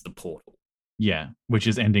open the portal. Yeah, which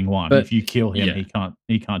is ending one. But- if you kill him, Yeah.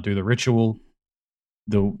 he can't do the ritual.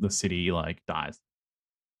 The city like dies.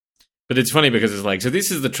 But it's funny because it's like, so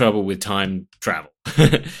this is the trouble with time travel.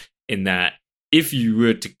 In that, if you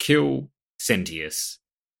were to kill Sentius,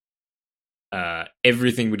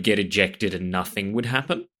 everything would get ejected and nothing would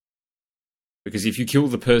happen. Because if you kill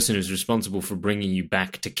the person who's responsible for bringing you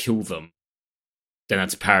back to kill them, then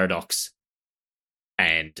that's a paradox.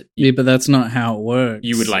 And Yeah, but that's not how it works.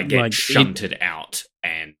 you would get shunted out,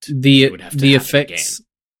 and the it would have to the happen effects. again.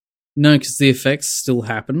 No, because the effects still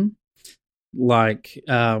happen.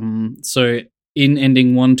 So in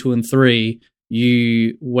ending 1, 2, and 3,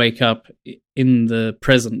 you wake up in the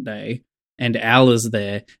present day, and Al is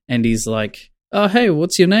there, and he's like, "Oh, hey,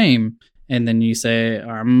 what's your name?" And then you say,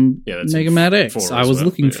 "I'm Yeah, that's Mega Man X. 4 I as was well,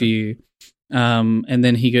 looking yeah. for you." And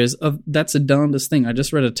then he goes, "Oh, that's a darndest thing. I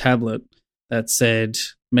just read a tablet that said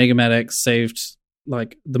Mega Man X saved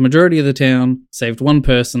the majority of the town, saved one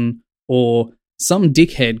person, or some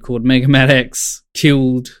dickhead called Mega Man X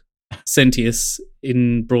killed Sentius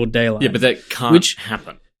in broad daylight." Yeah, but that can't Which-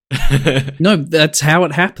 happen. No, that's how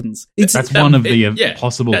it happens. It's That's one of the Yeah,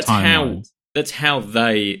 possible that's timelines. That's how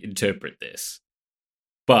they interpret this.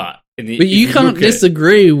 But but you can't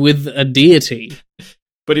disagree. disagree with a deity.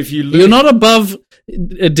 But if you look You're not above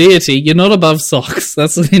a deity. You're not above socks.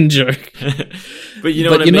 That's an in joke. but you know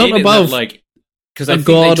but what I you're not mean? In that, above because a I think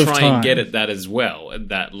god they of try time. and get at that as well, and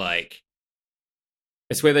that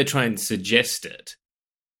it's where they try and suggest it.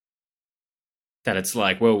 That it's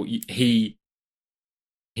well,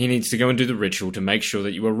 he needs to go and do the ritual to make sure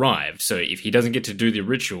that you arrive. So if he doesn't get to do the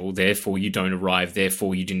ritual, therefore you don't arrive,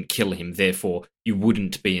 therefore you didn't kill him, therefore you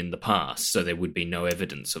wouldn't be in the past, so there would be no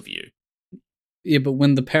evidence of you. Yeah, but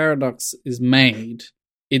when the paradox is made,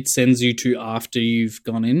 it sends you to after you've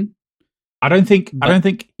gone in. I don't think But-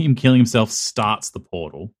 him killing himself starts the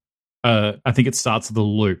portal. I think it starts the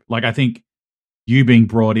loop. I think you being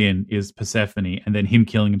brought in is Persephone, and then him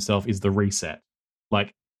killing himself is the reset.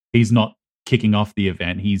 He's not kicking off the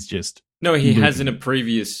event. He's just No, he has in a looping.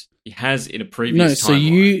 previous No, so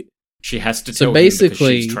timeline. She has to so tell him because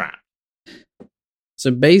basically- she's trapped.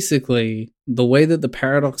 So basically, the way that the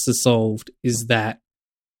paradox is solved is that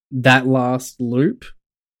last loop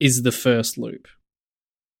is the first loop.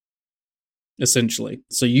 Essentially.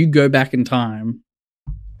 So you go back in time.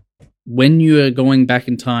 When you are going back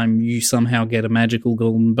in time, you somehow get a magical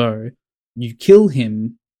golden bow. You kill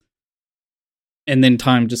him, and then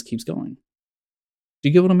time just keeps going. Do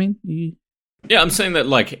you get what I mean? Yeah, I'm saying that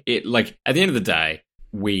at the end of the day,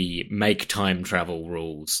 we make time travel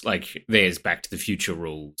rules. There's Back to the Future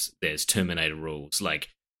rules, there's Terminator rules,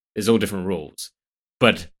 there's all different rules.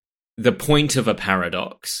 But the point of a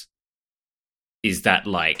paradox is that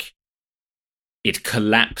it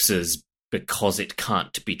collapses because it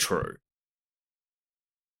can't be true.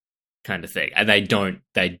 Kind of thing. And they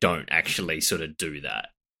don't actually sort of do that.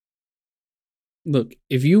 Look,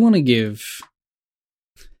 if you want to give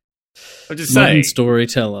I'm just modern saying.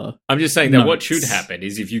 storyteller, I'm just saying that what notes. should happen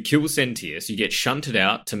is if you kill Sentius, you get shunted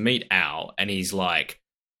out to meet Al, and he's like,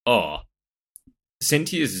 "Oh,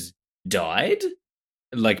 Sentius died?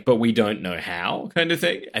 But we don't know how," kind of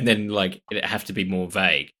thing. And then, it'd have to be more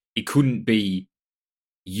vague. It couldn't be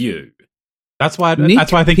you. that's why Nick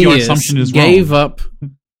I think your Pierce assumption is gave wrong. up.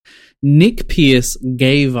 Nick Pierce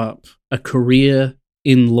gave up a career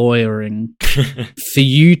in lawyering for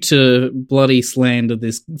you to bloody slander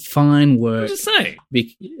this fine I'm work. just saying.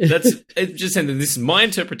 I'm just saying that this is my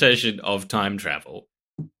interpretation of time travel.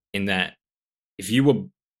 In that, if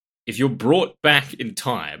you're brought back in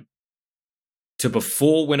time to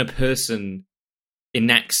before when a person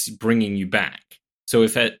enacts bringing you back. So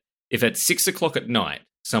if at 6:00 at night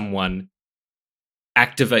someone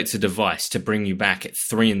activates a device to bring you back at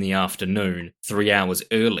 3 PM, 3 hours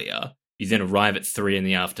earlier, you then arrive at 3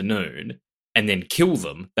 PM and then kill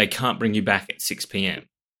them, they can't bring you back at 6 PM.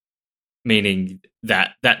 meaning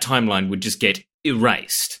that timeline would just get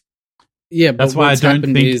erased. Yeah, but That's why I what's don't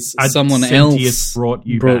happened think is I'd someone Sentius else brought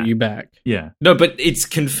you back. Yeah. No, but it's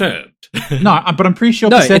confirmed. No, but I'm pretty sure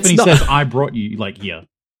No, it's Persephone not. says, I brought you, here.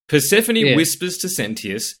 Persephone Yeah. whispers to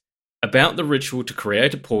Sentius about the ritual to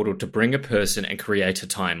create a portal to bring a person and create a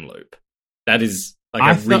time loop. That is,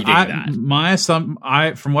 I'm reading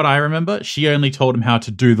that. From what I remember, she only told him how to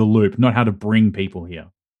do the loop, not how to bring people here.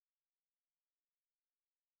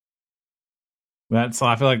 I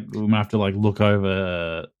feel like we're gonna have to look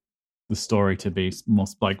over the story to be more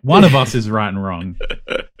one of us is right and wrong.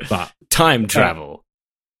 But Time travel.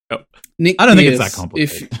 Nick, I don't think it's that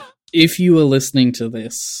complicated. If you are listening to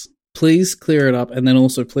this, please clear it up, and then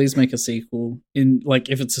also please make a sequel.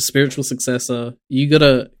 If it's a spiritual successor, you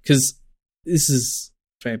gotta, because this is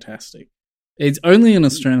fantastic. It's only an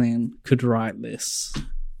Australian could write this.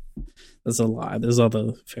 That's a lie. There's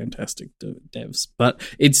other fantastic devs, but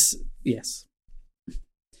it's yes.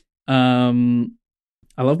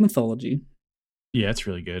 I love mythology. Yeah, it's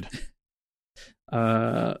really good.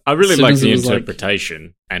 I really like the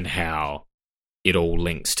interpretation and how it all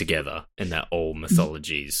links together in that all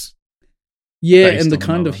mythologies. Yeah, and the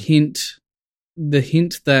kind of hint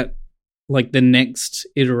that the next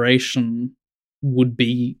iteration would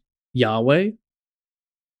be Yahweh.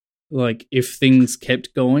 If things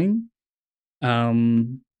kept going,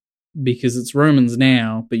 because it's Romans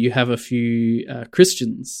now, but you have a few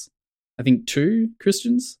Christians. I think 2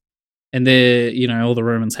 Christians, and they're all the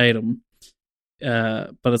Romans hate them.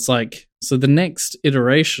 But it's so the next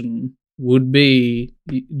iteration would be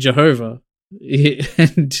Jehovah,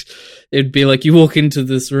 and it'd be you walk into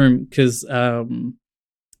this room because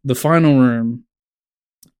the final room,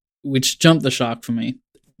 which jumped the shark for me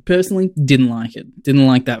personally, didn't like it. Didn't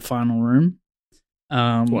like that final room.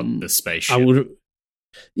 The spaceship? I would have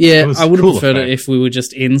cool preferred effect. it if we were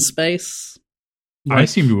just in space. I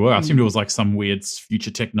assumed we were. I assumed it was some weird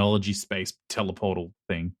future technology space teleportal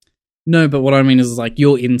thing. No, but what I mean is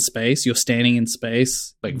you're in space, you're standing in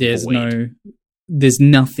space. There's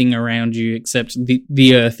nothing around you except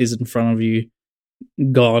the earth is in front of you.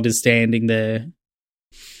 God is standing there.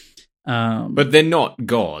 But they're not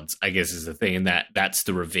gods, I guess is the thing, and that's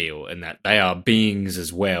the reveal, and that they are beings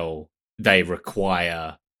as well. They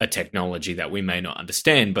require a technology that we may not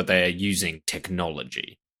understand, but they are using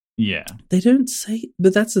technology. Yeah. They don't say,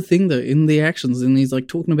 but that's the thing though, in the actions, and he's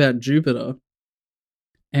talking about Jupiter,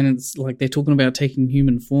 and it's they're talking about taking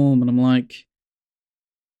human form, and I'm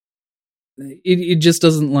it just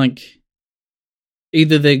doesn't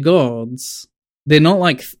either they're gods, they're not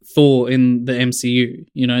like Thor in the MCU,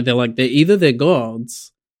 they're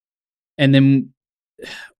gods, and then,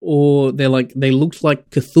 or they're they looked like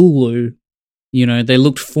Cthulhu, they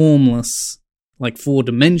looked formless,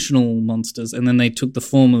 4-dimensional monsters, and then they took the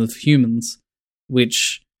form of humans,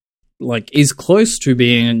 which is close to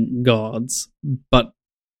being gods, but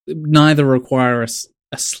neither require a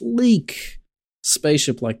sleek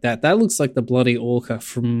spaceship like that. That looks like the bloody Orca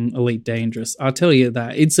from Elite Dangerous. I'll tell you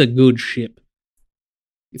that. It's a good ship.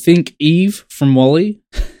 Think Eve from WALL-E.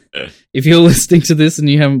 If you're listening to this and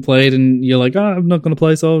you haven't played and you're I'm not going to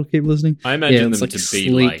play, so I'll keep listening. I imagine them to sleek.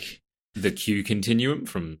 be like the Q continuum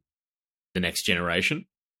from The Next Generation.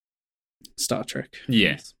 Star Trek.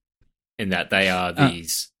 Yeah. In that they are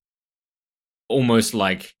these almost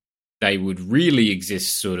they would really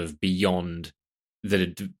exist sort of beyond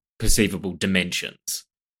the perceivable dimensions.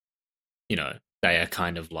 They are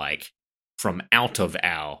kind of from out of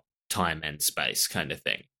our time and space kind of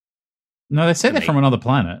thing. No, they say they're from another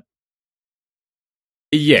planet.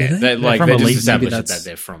 Yeah, they're they from just Elite, established maybe that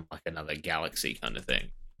they're from another galaxy kind of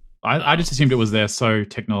thing. I just assumed it was they're so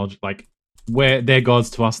technology, where they're gods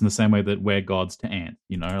to us in the same way that we're gods to ants.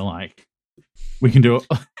 We can do it.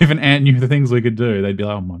 If an ant knew the things we could do, they'd be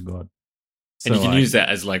like, "Oh my god!" And you can use that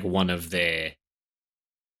as one of their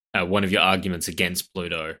one of your arguments against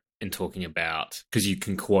Pluto in talking about, because you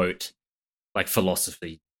can quote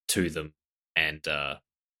philosophy to them and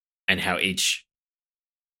how each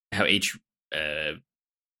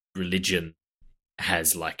religion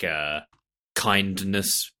has a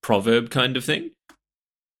kindness proverb kind of thing.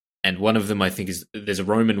 And one of them, I think, is there's a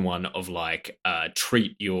Roman one of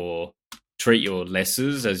treat your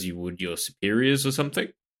lessers as you would your superiors or something.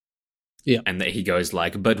 Yeah. And that he goes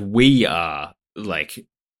but we are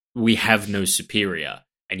we have no superior.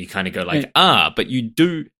 And you kind of go but you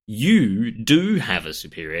do have a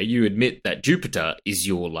superior. You admit that Jupiter is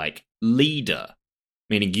your leader,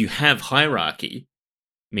 meaning you have hierarchy,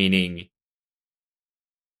 meaning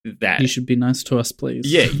that you should be nice to us, please.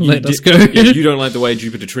 Yeah, let us go. Yeah, you don't like the way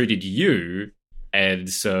Jupiter treated you, and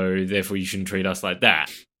so therefore you shouldn't treat us like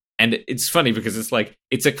that. And it's funny because it's like,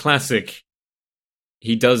 it's a classic.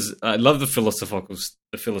 He does. I love the philosophical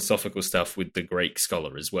stuff with the Greek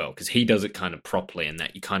scholar as well, because he does it kind of properly, in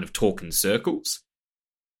that you kind of talk in circles.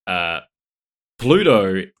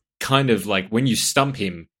 Pluto kind of like, when you stump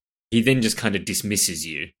him, he then just kind of dismisses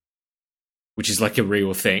you, which is like a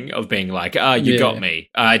real thing of being like, you got me.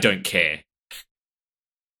 I don't care.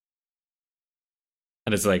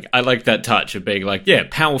 And it's like, I like that touch of being like, yeah,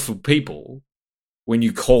 powerful people, when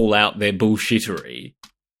you call out their bullshittery,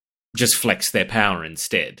 just flex their power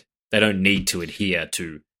instead. They don't need to adhere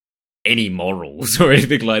to any morals or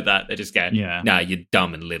anything like that. They just go, nah, you're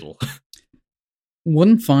dumb and little.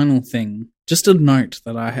 One final thing, just a note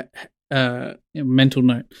that a mental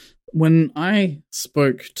note. When I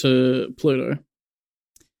spoke to Pluto,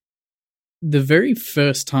 the very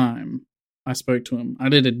first time I spoke to him, I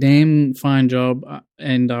did a damn fine job,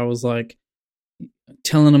 and I was like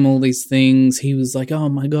telling him all these things. He was like, "Oh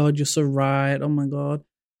my god, you're so right. Oh my god."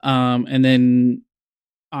 And then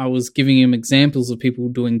I was giving him examples of people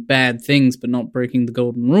doing bad things but not breaking the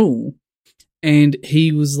golden rule. And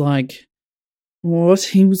he was like, what?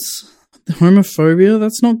 He was, homophobia?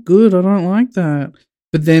 That's not good. I don't like that.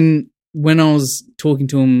 But then when I was talking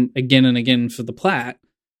to him again and again for the plat,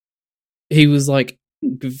 he was like,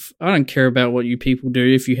 I don't care about what you people do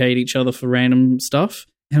if you hate each other for random stuff.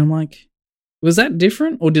 And I'm like, was that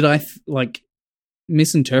different? Or did I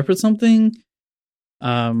misinterpret something?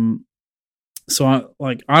 So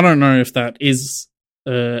I don't know if that is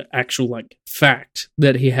actual fact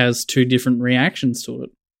that he has two different reactions to it.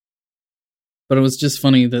 But it was just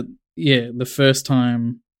funny that, the first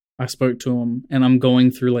time I spoke to him and I'm going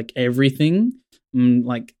through everything, I'm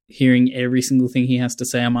hearing every single thing he has to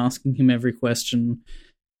say. I'm asking him every question.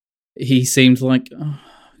 He seemed like, oh,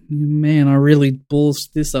 man, I really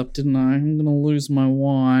ballsed this up, didn't I? I'm going to lose my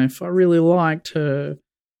wife. I really liked her.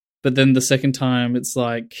 But then the second time, it's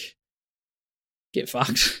like, get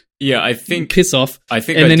fucked. Yeah, I think... Piss off. I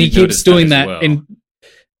think and I then he did keeps notice doing that that as well.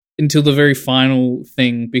 until the very final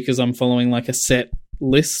thing, because I'm following a set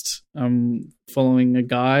list. I'm following a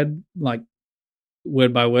guide,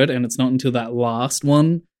 word by word, and it's not until that last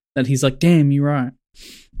one that he's like, damn, you're right.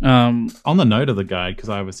 On the note of the guide, because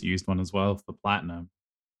I obviously used one as well for Platinum,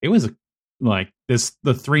 it was there's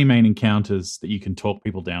the three main encounters that you can talk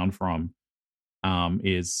people down from.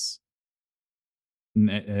 Is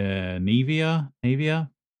Nevia,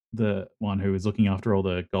 the one who is looking after all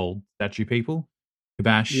the gold statue people,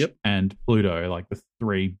 Kabash, and Pluto, the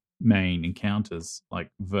three main encounters,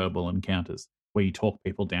 verbal encounters, where you talk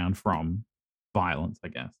people down from violence, I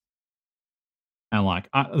guess. And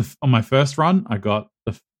on my first run, I got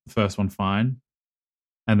the first one fine,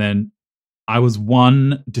 and then I was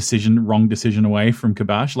one wrong decision away from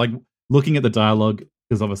Kabash. Looking at the dialogue,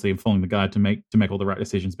 because obviously I'm following the guide to make all the right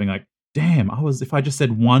decisions, being like, damn, if I just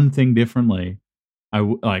said one thing differently, I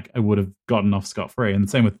would have gotten off scot-free. And the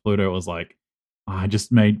same with Pluto. It was I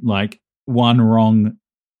just made one wrong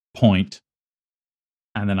point,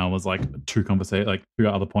 and then I was two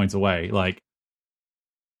other points away.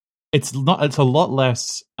 It's a lot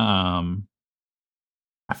less. I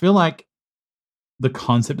feel like the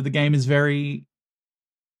concept of the game is very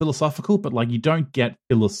philosophical, but you don't get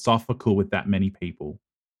philosophical with that many people.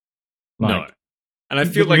 No, and I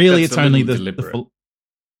feel like really that's it's only deliberate.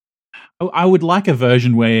 I would like a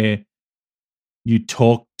version where you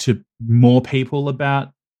talk to more people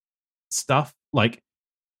about stuff.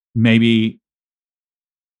 Maybe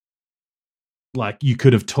you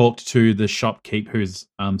could have talked to the shopkeep who's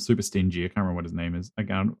super stingy. I can't remember what his name is.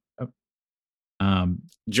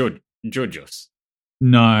 Georgios.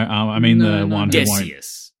 No, I mean the one who won't.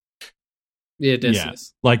 Decius. Yeah,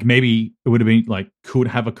 Decius. Yeah. Maybe it would have been could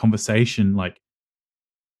have a conversation,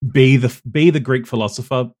 be the Greek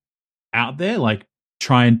philosopher out there,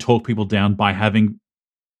 try and talk people down by having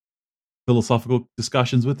philosophical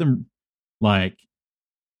discussions with them.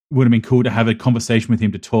 Would have been cool to have a conversation with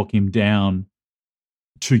him to talk him down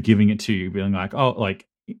to giving it to you, being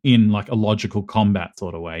in a logical combat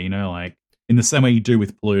sort of way, in the same way you do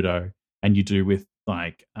with Pluto and you do with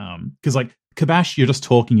because Kabash, you're just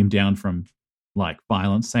talking him down from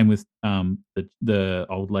violence. Same with the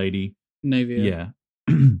old lady, Navia.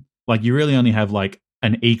 Yeah. You really only have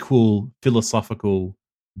an equal philosophical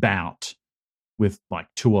bout with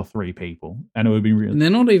two or three people, and it would be really. And they're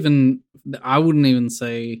not even. I wouldn't even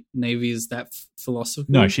say Navy is that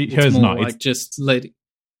philosophical. No, hers not. It's just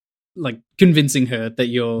convincing her that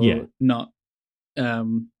you're not.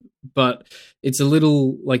 But it's a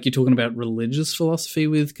little you're talking about religious philosophy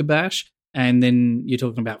with Kabash, and then you're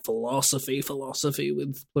talking about philosophy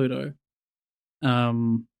with Pluto.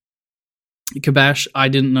 Kabash, I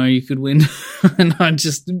didn't know you could win, and I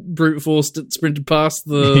just brute forced it, sprinted past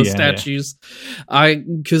the statues.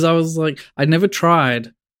 Because I was like, I never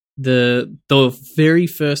tried the very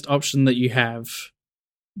first option that you have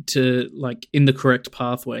to like in the correct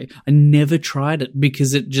pathway. I never tried it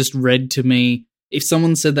because it just read to me. If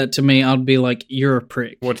someone said that to me, I'd be like, "You're a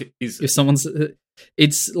prick." What is it? If someone said,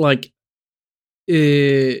 it's like,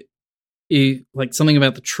 like something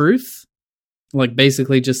about the truth, like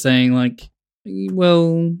basically just saying like,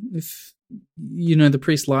 well, if you know the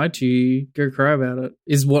priest lied to you, go cry about it.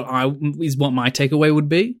 Is what my takeaway would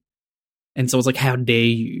be. And so it's like, how dare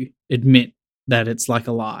you admit that it's like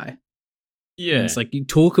a lie? Yeah, and it's like you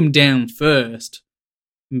talk them down first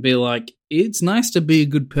and be like, it's nice to be a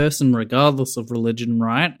good person regardless of religion,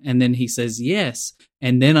 right? And then he says yes,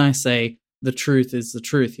 and then I say the truth is the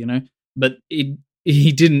truth, you know. But he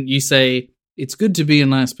didn't. You say it's good to be a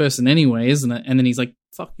nice person anyway, isn't it? And then he's like,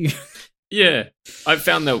 fuck you. Yeah, I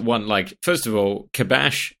found that one, like, first of all,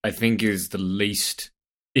 Kabash, I think, is the least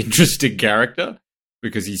interesting character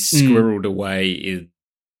because he's squirreled away in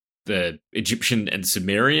the Egyptian and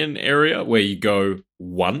Sumerian area where you go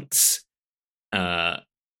once.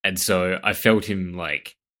 And so I felt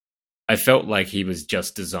like he was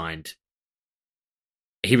just designed.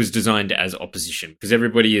 He was designed as opposition because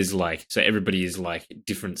everybody is like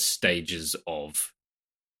different stages of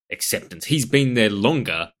acceptance. He's been there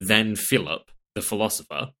longer than Philip, the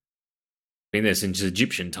philosopher. Been there since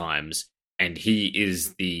Egyptian times, and he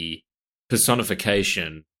is the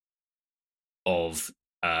personification of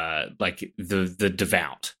like the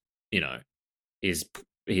devout. You know, he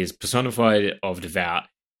is personified of devout,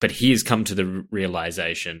 but he has come to the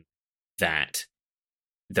realization that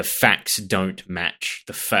the facts don't match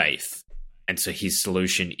the faith, and so his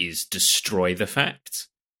solution is destroy the facts,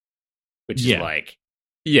 which is like.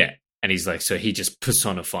 Yeah, and he's like, so he just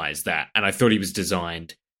personifies that, and I thought he was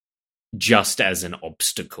designed just as an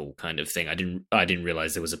obstacle kind of thing. I didn't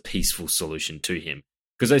realize there was a peaceful solution to him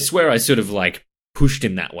because I swear I sort of like pushed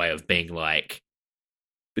him that way of being like,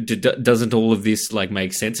 doesn't all of this like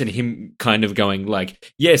make sense? And him kind of going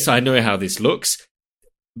like, yes, I know how this looks,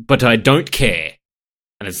 but I don't care.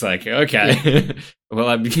 And it's like, okay, well,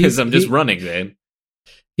 I'm just running then.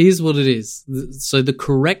 Here's what it is. So the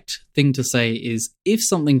correct thing to say is if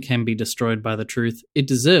something can be destroyed by the truth, it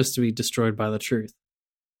deserves to be destroyed by the truth.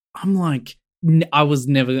 I'm like, I was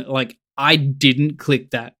never like, I didn't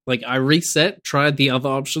click that. Like I reset, tried the other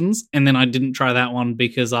options, and then I didn't try that one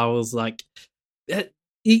because I was like, yeah,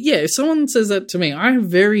 if someone says that to me, I have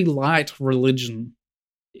very light religion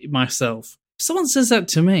myself. If someone says that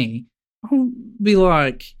to me, I'll be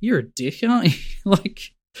like, you're a dick, aren't you? Like,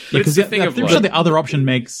 because I'm sure the other option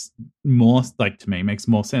makes more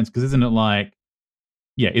sense. Because isn't it like,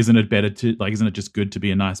 isn't it better to like, isn't it just good to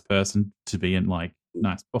be a nice person to be in like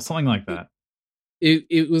nice or something like that?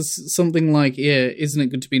 It was something like, isn't it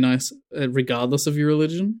good to be nice regardless of your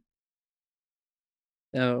religion?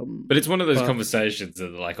 But it's one of those conversations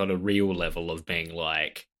that are like on a real level of being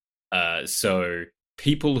like, so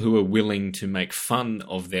people who are willing to make fun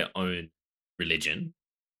of their own religion.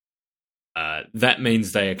 That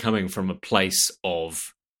means they are coming from a place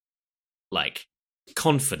of, like,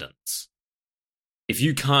 confidence. If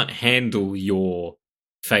you can't handle your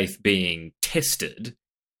faith being tested,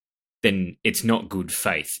 then it's not good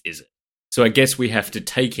faith, is it? So I guess we have to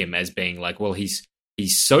take him as being like, well, he's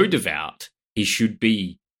so devout, he should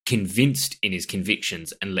be convinced in his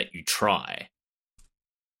convictions and let you try.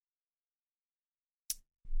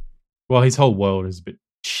 Well, his whole world is a bit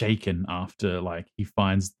shaken after like he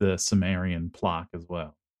finds the Sumerian plaque as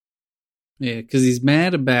well. Yeah, because he's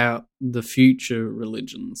mad about the future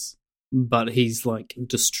religions, but he's like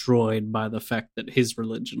destroyed by the fact that his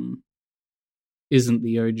religion isn't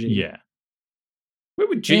the OG. Yeah. Where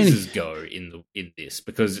would Jesus go in this?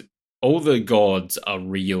 Because all the gods are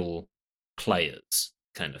real players,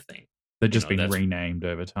 kind of thing. They're just being renamed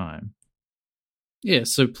over time. Yeah,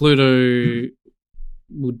 so Pluto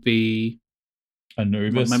would be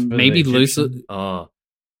Anubis, maybe Lucifer. Oh,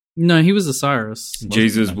 no, he was Osiris.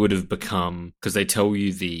 Jesus would have become, because they tell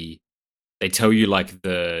you like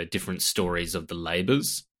the different stories of the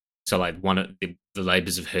labors. So like one of the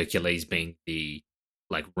labors of Hercules being the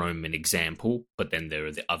like Roman example, but then there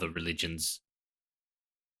are the other religions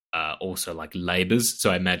also like labors.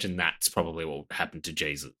 So I imagine that's probably what would happen to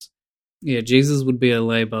Jesus. Yeah, Jesus would be a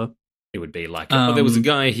labor. It would be like, there was a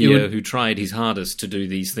guy here who tried his hardest to do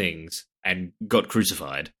these things and got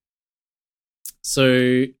crucified.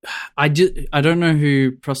 So I don't know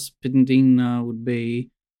who Prospendina would be.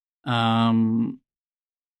 I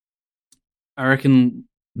reckon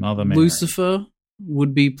Mother Mary. Lucifer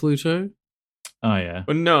would be Pluto. Oh yeah.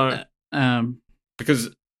 Well, no, Um,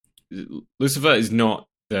 because Lucifer is not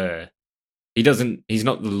he's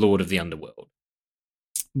not the lord of the underworld.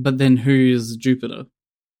 but then who's Jupiter?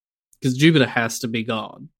 Because Jupiter has to be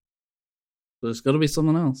God. So there's got to be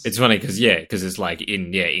someone else. It's funny because it's like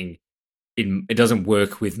in it doesn't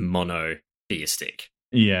work with monotheistic.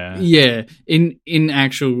 Yeah. Yeah, in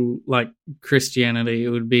actual like Christianity, it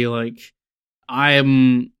would be like, I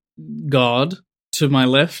am God. To my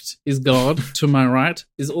left is God. To my right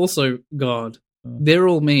is also God. They're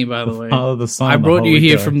all me, by the way. Father, the Son, I and the brought you Holy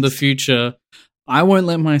here Ghost. from the future. I won't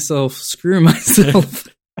let myself screw myself.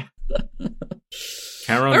 I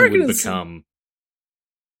Charon reckon would it's- become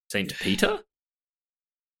Saint Peter.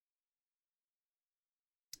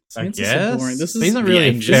 I This is so guess. boring. This He's is not the really a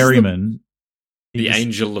angel- ferryman. The He's-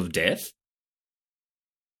 angel of death.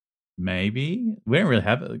 Maybe we don't really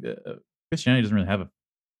have Christianity doesn't really have a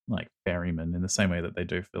like ferryman in the same way that they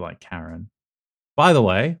do for like Karen. By the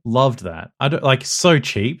way, loved that. I don't like so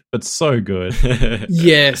cheap, but so good.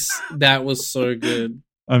 Yes, that was so good.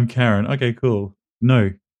 I'm Karen. Okay, cool.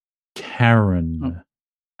 No, Karen. Oh.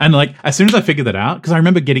 And like as soon as I figured that out, because I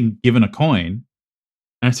remember getting given a coin,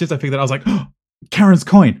 and as soon as I figured that, I was like, oh, Karen's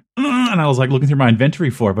coin, and I was like looking through my inventory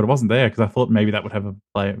for it, but it wasn't there because I thought maybe that would have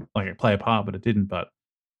play a part, but it didn't. But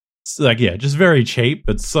it's like, yeah, just very cheap,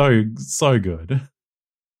 but so good.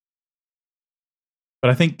 But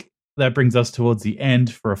I think that brings us towards the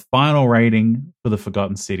end for a final rating for the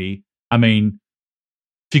Forgotten City. I mean,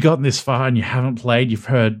 if you've gotten this far and you haven't played, you've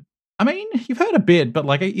heard a bit, but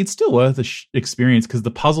like it's still worth the experience because the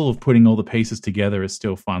puzzle of putting all the pieces together is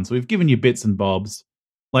still fun. So we've given you bits and bobs.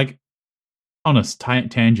 Like, honest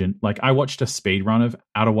tangent, like I watched a speed run of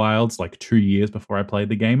Outer Wilds like 2 years before I played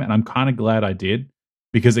the game, and I'm kind of glad I did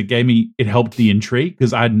because it helped the intrigue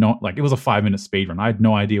because I had not, like, it was a 5-minute speed run. I had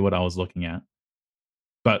no idea what I was looking at.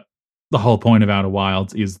 But the whole point of Outer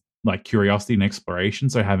Wilds is like curiosity and exploration.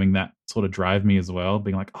 So having that sort of drive me as well,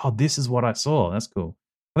 being like, oh, this is what I saw. That's cool.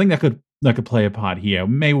 I think that could play a part here.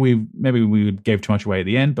 Maybe we gave too much away at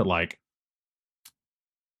the end, but like,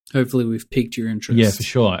 Hopefully, we've piqued your interest. yeah, for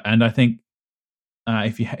sure. And I think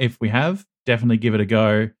if we have, definitely give it a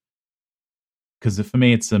go because for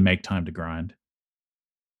me, it's a make time to grind.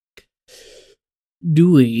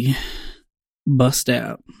 Do we bust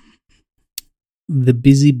out the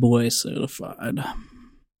Busy Boy Certified?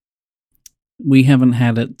 We haven't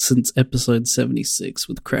had it since episode 76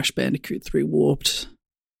 with Crash Bandicoot 3 Warped.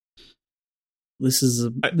 This is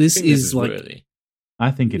worthy.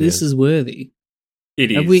 I think this is worthy. It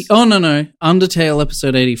Have is. we? Oh no, Undertale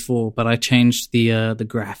episode 84, but I changed the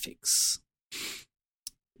graphics.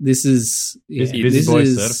 This is Busy Boy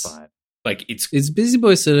certified. Like it's Busy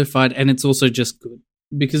Boy Certified, and it's also just good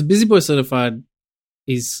because Busy Boy Certified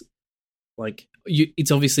is like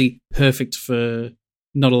it's obviously perfect for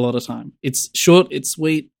not a lot of time. It's short, it's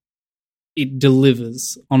sweet, it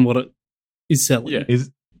delivers on what it is selling. Yeah. Is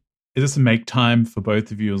this a make time for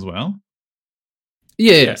both of you as well?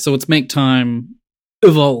 Yeah. So it's make time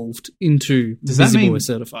evolved into Does that Busy mean- Boy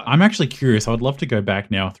Certified. I'm actually curious. I would love to go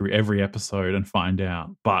back now through every episode and find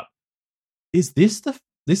out. But is this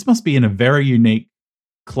this must be in a very unique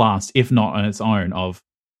class, if not on its own, of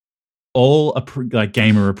all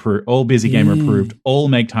gamer approved, all Busy Gamer approved, all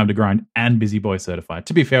make time to grind, and Busy Boy certified.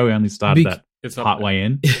 To be fair, we only started that it's up part there. way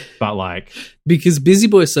in, but like, Because Busy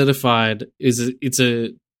Boy Certified it's a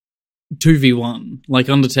 2v1. Like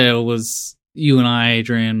Undertale was, you and I,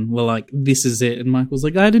 Adrian, were like, this is it. And Michael was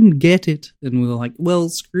like, I didn't get it. And we were like, well,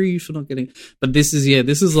 screw you for not getting it. But this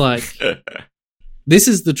is like, this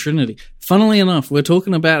is the Trinity. Funnily enough, we're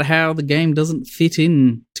talking about how the game doesn't fit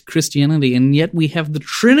in to Christianity, and yet we have the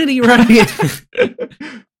Trinity right here.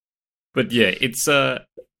 But yeah, it's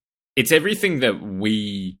everything that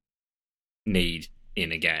we need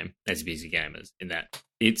in a game as busy gamers. In that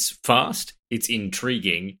it's fast, it's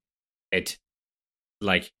intriguing, it's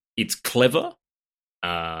clever,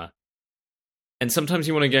 and sometimes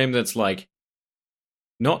you want a game that's like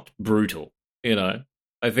not brutal. You know,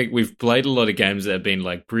 I think we've played a lot of games that have been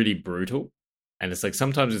like pretty brutal, and it's like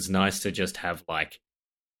sometimes it's nice to just have like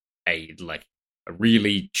a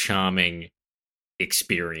really charming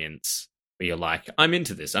experience where you're like, I'm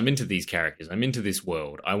into this, I'm into these characters, I'm into this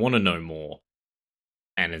world, I want to know more.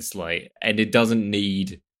 And it's like, and it doesn't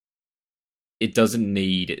need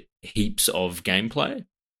heaps of gameplay,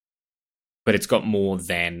 but it's got more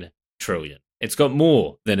than Trillion. It's got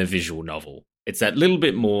more than a visual novel. It's that little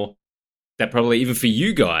bit more that probably even for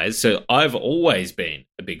you guys. So I've always been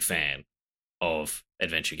a big fan of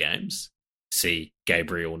adventure games. See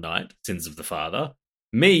Gabriel Knight, Sins of the Father.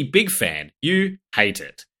 Me, big fan. You hate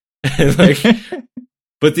it.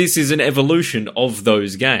 But this is an evolution of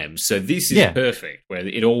those games, so this is Yeah. perfect, where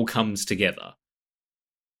it all comes together.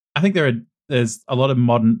 I think there's a lot of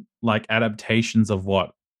modern like adaptations of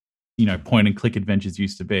what point and click adventures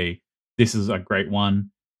used to be. This is a great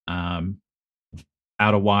one.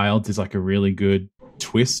 Outer Wilds is like a really good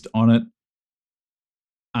twist on it.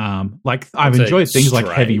 Like I've enjoyed things like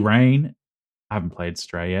Stray. Heavy Rain. I haven't played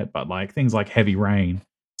Stray yet, but like things like Heavy Rain.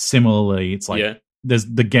 Similarly, it's like the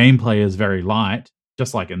gameplay is very light,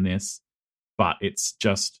 just like in this, but it's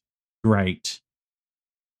just great.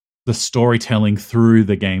 The storytelling through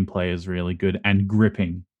the gameplay is really good and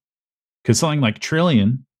gripping. Because something like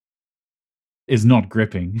Trillion is not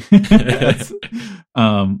gripping.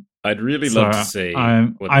 I'd really love to see.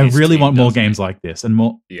 I really want more games like this and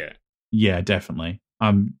more. Yeah, definitely.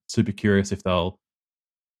 I'm super curious if they'll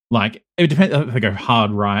like. It depends if they go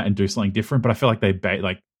hard right and do something different. But I feel like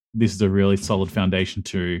this is a really solid foundation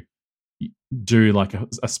to do like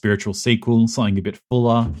a spiritual sequel, something a bit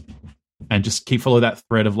fuller, and just follow that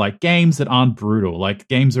thread of like games that aren't brutal, like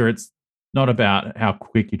games where it's not about how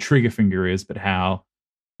quick your trigger finger is, but how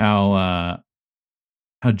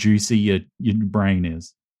juicy your brain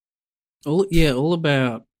is. All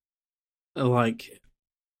about like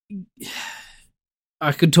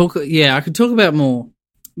I could talk about more,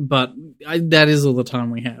 but that is all the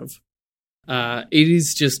time we have. It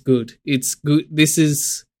is just good. It's good. This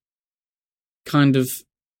is kind of,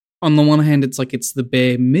 on the one hand, it's like it's the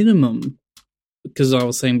bare minimum, because I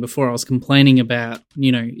was saying before, I was complaining about,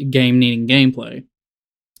 game needing gameplay.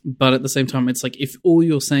 But at the same time, it's like, if all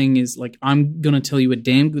you're saying is like, I'm going to tell you a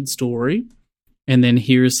damn good story, and then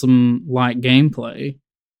here's some light gameplay,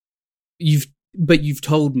 you've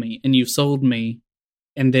told me, and you've sold me,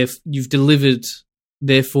 and you've delivered,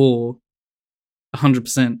 therefore,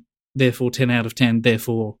 100%, therefore 10 out of 10,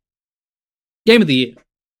 therefore, Game of the Year.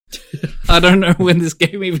 I don't know when this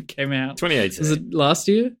game even came out. 2018. Was it last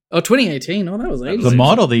year? Oh, 2018. Oh, that was ages. The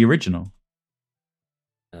mod or the original?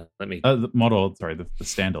 The model, sorry, the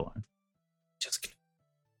standalone. Just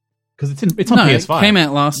because it's on PS5. It came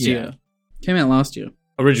out last year. Came out last year.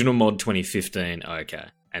 Original mod 2015. Okay,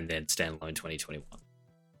 and then standalone 2021.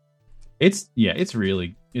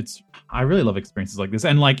 I really love experiences like this,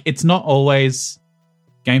 and like it's not always.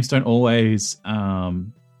 Games don't always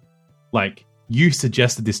like. You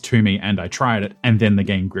suggested this to me and I tried it and then the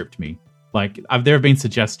game gripped me. Like there have been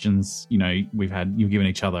suggestions, you've given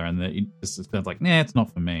each other and it just feels like, nah, it's not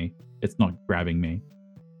for me. It's not grabbing me.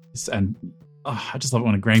 And I just love it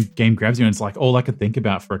when a game grabs you and it's like all I could think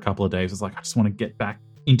about for a couple of days is like, I just want to get back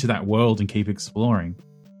into that world and keep exploring.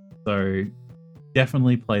 So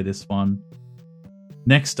definitely play this one.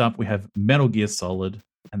 Next up, we have Metal Gear Solid.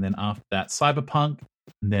 And then after that, Cyberpunk.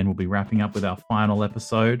 And then we'll be wrapping up with our final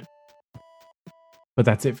episode. But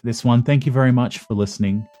that's it for this one. Thank you very much for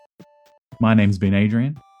listening. My name's been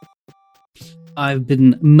Adrian. I've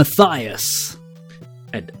been Matthias.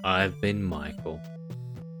 And I've been Michael.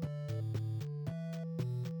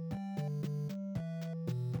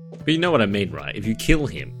 But you know what I mean, right? If you kill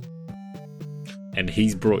him and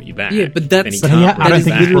he's brought you back, but that's I don't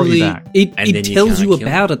think he brought you back. It tells you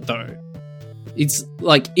about it though. It's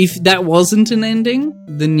like if that wasn't an ending,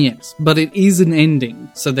 then yes, but it is an ending,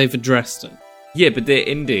 so they've addressed it. Yeah, but their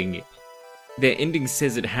ending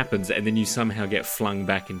says it happens, and then you somehow get flung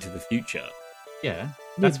back into the future. Yeah,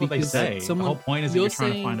 that's what they because say. The whole point is that you're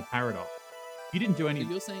trying to saying- find a paradox. You didn't do any.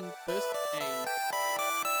 You're saying first.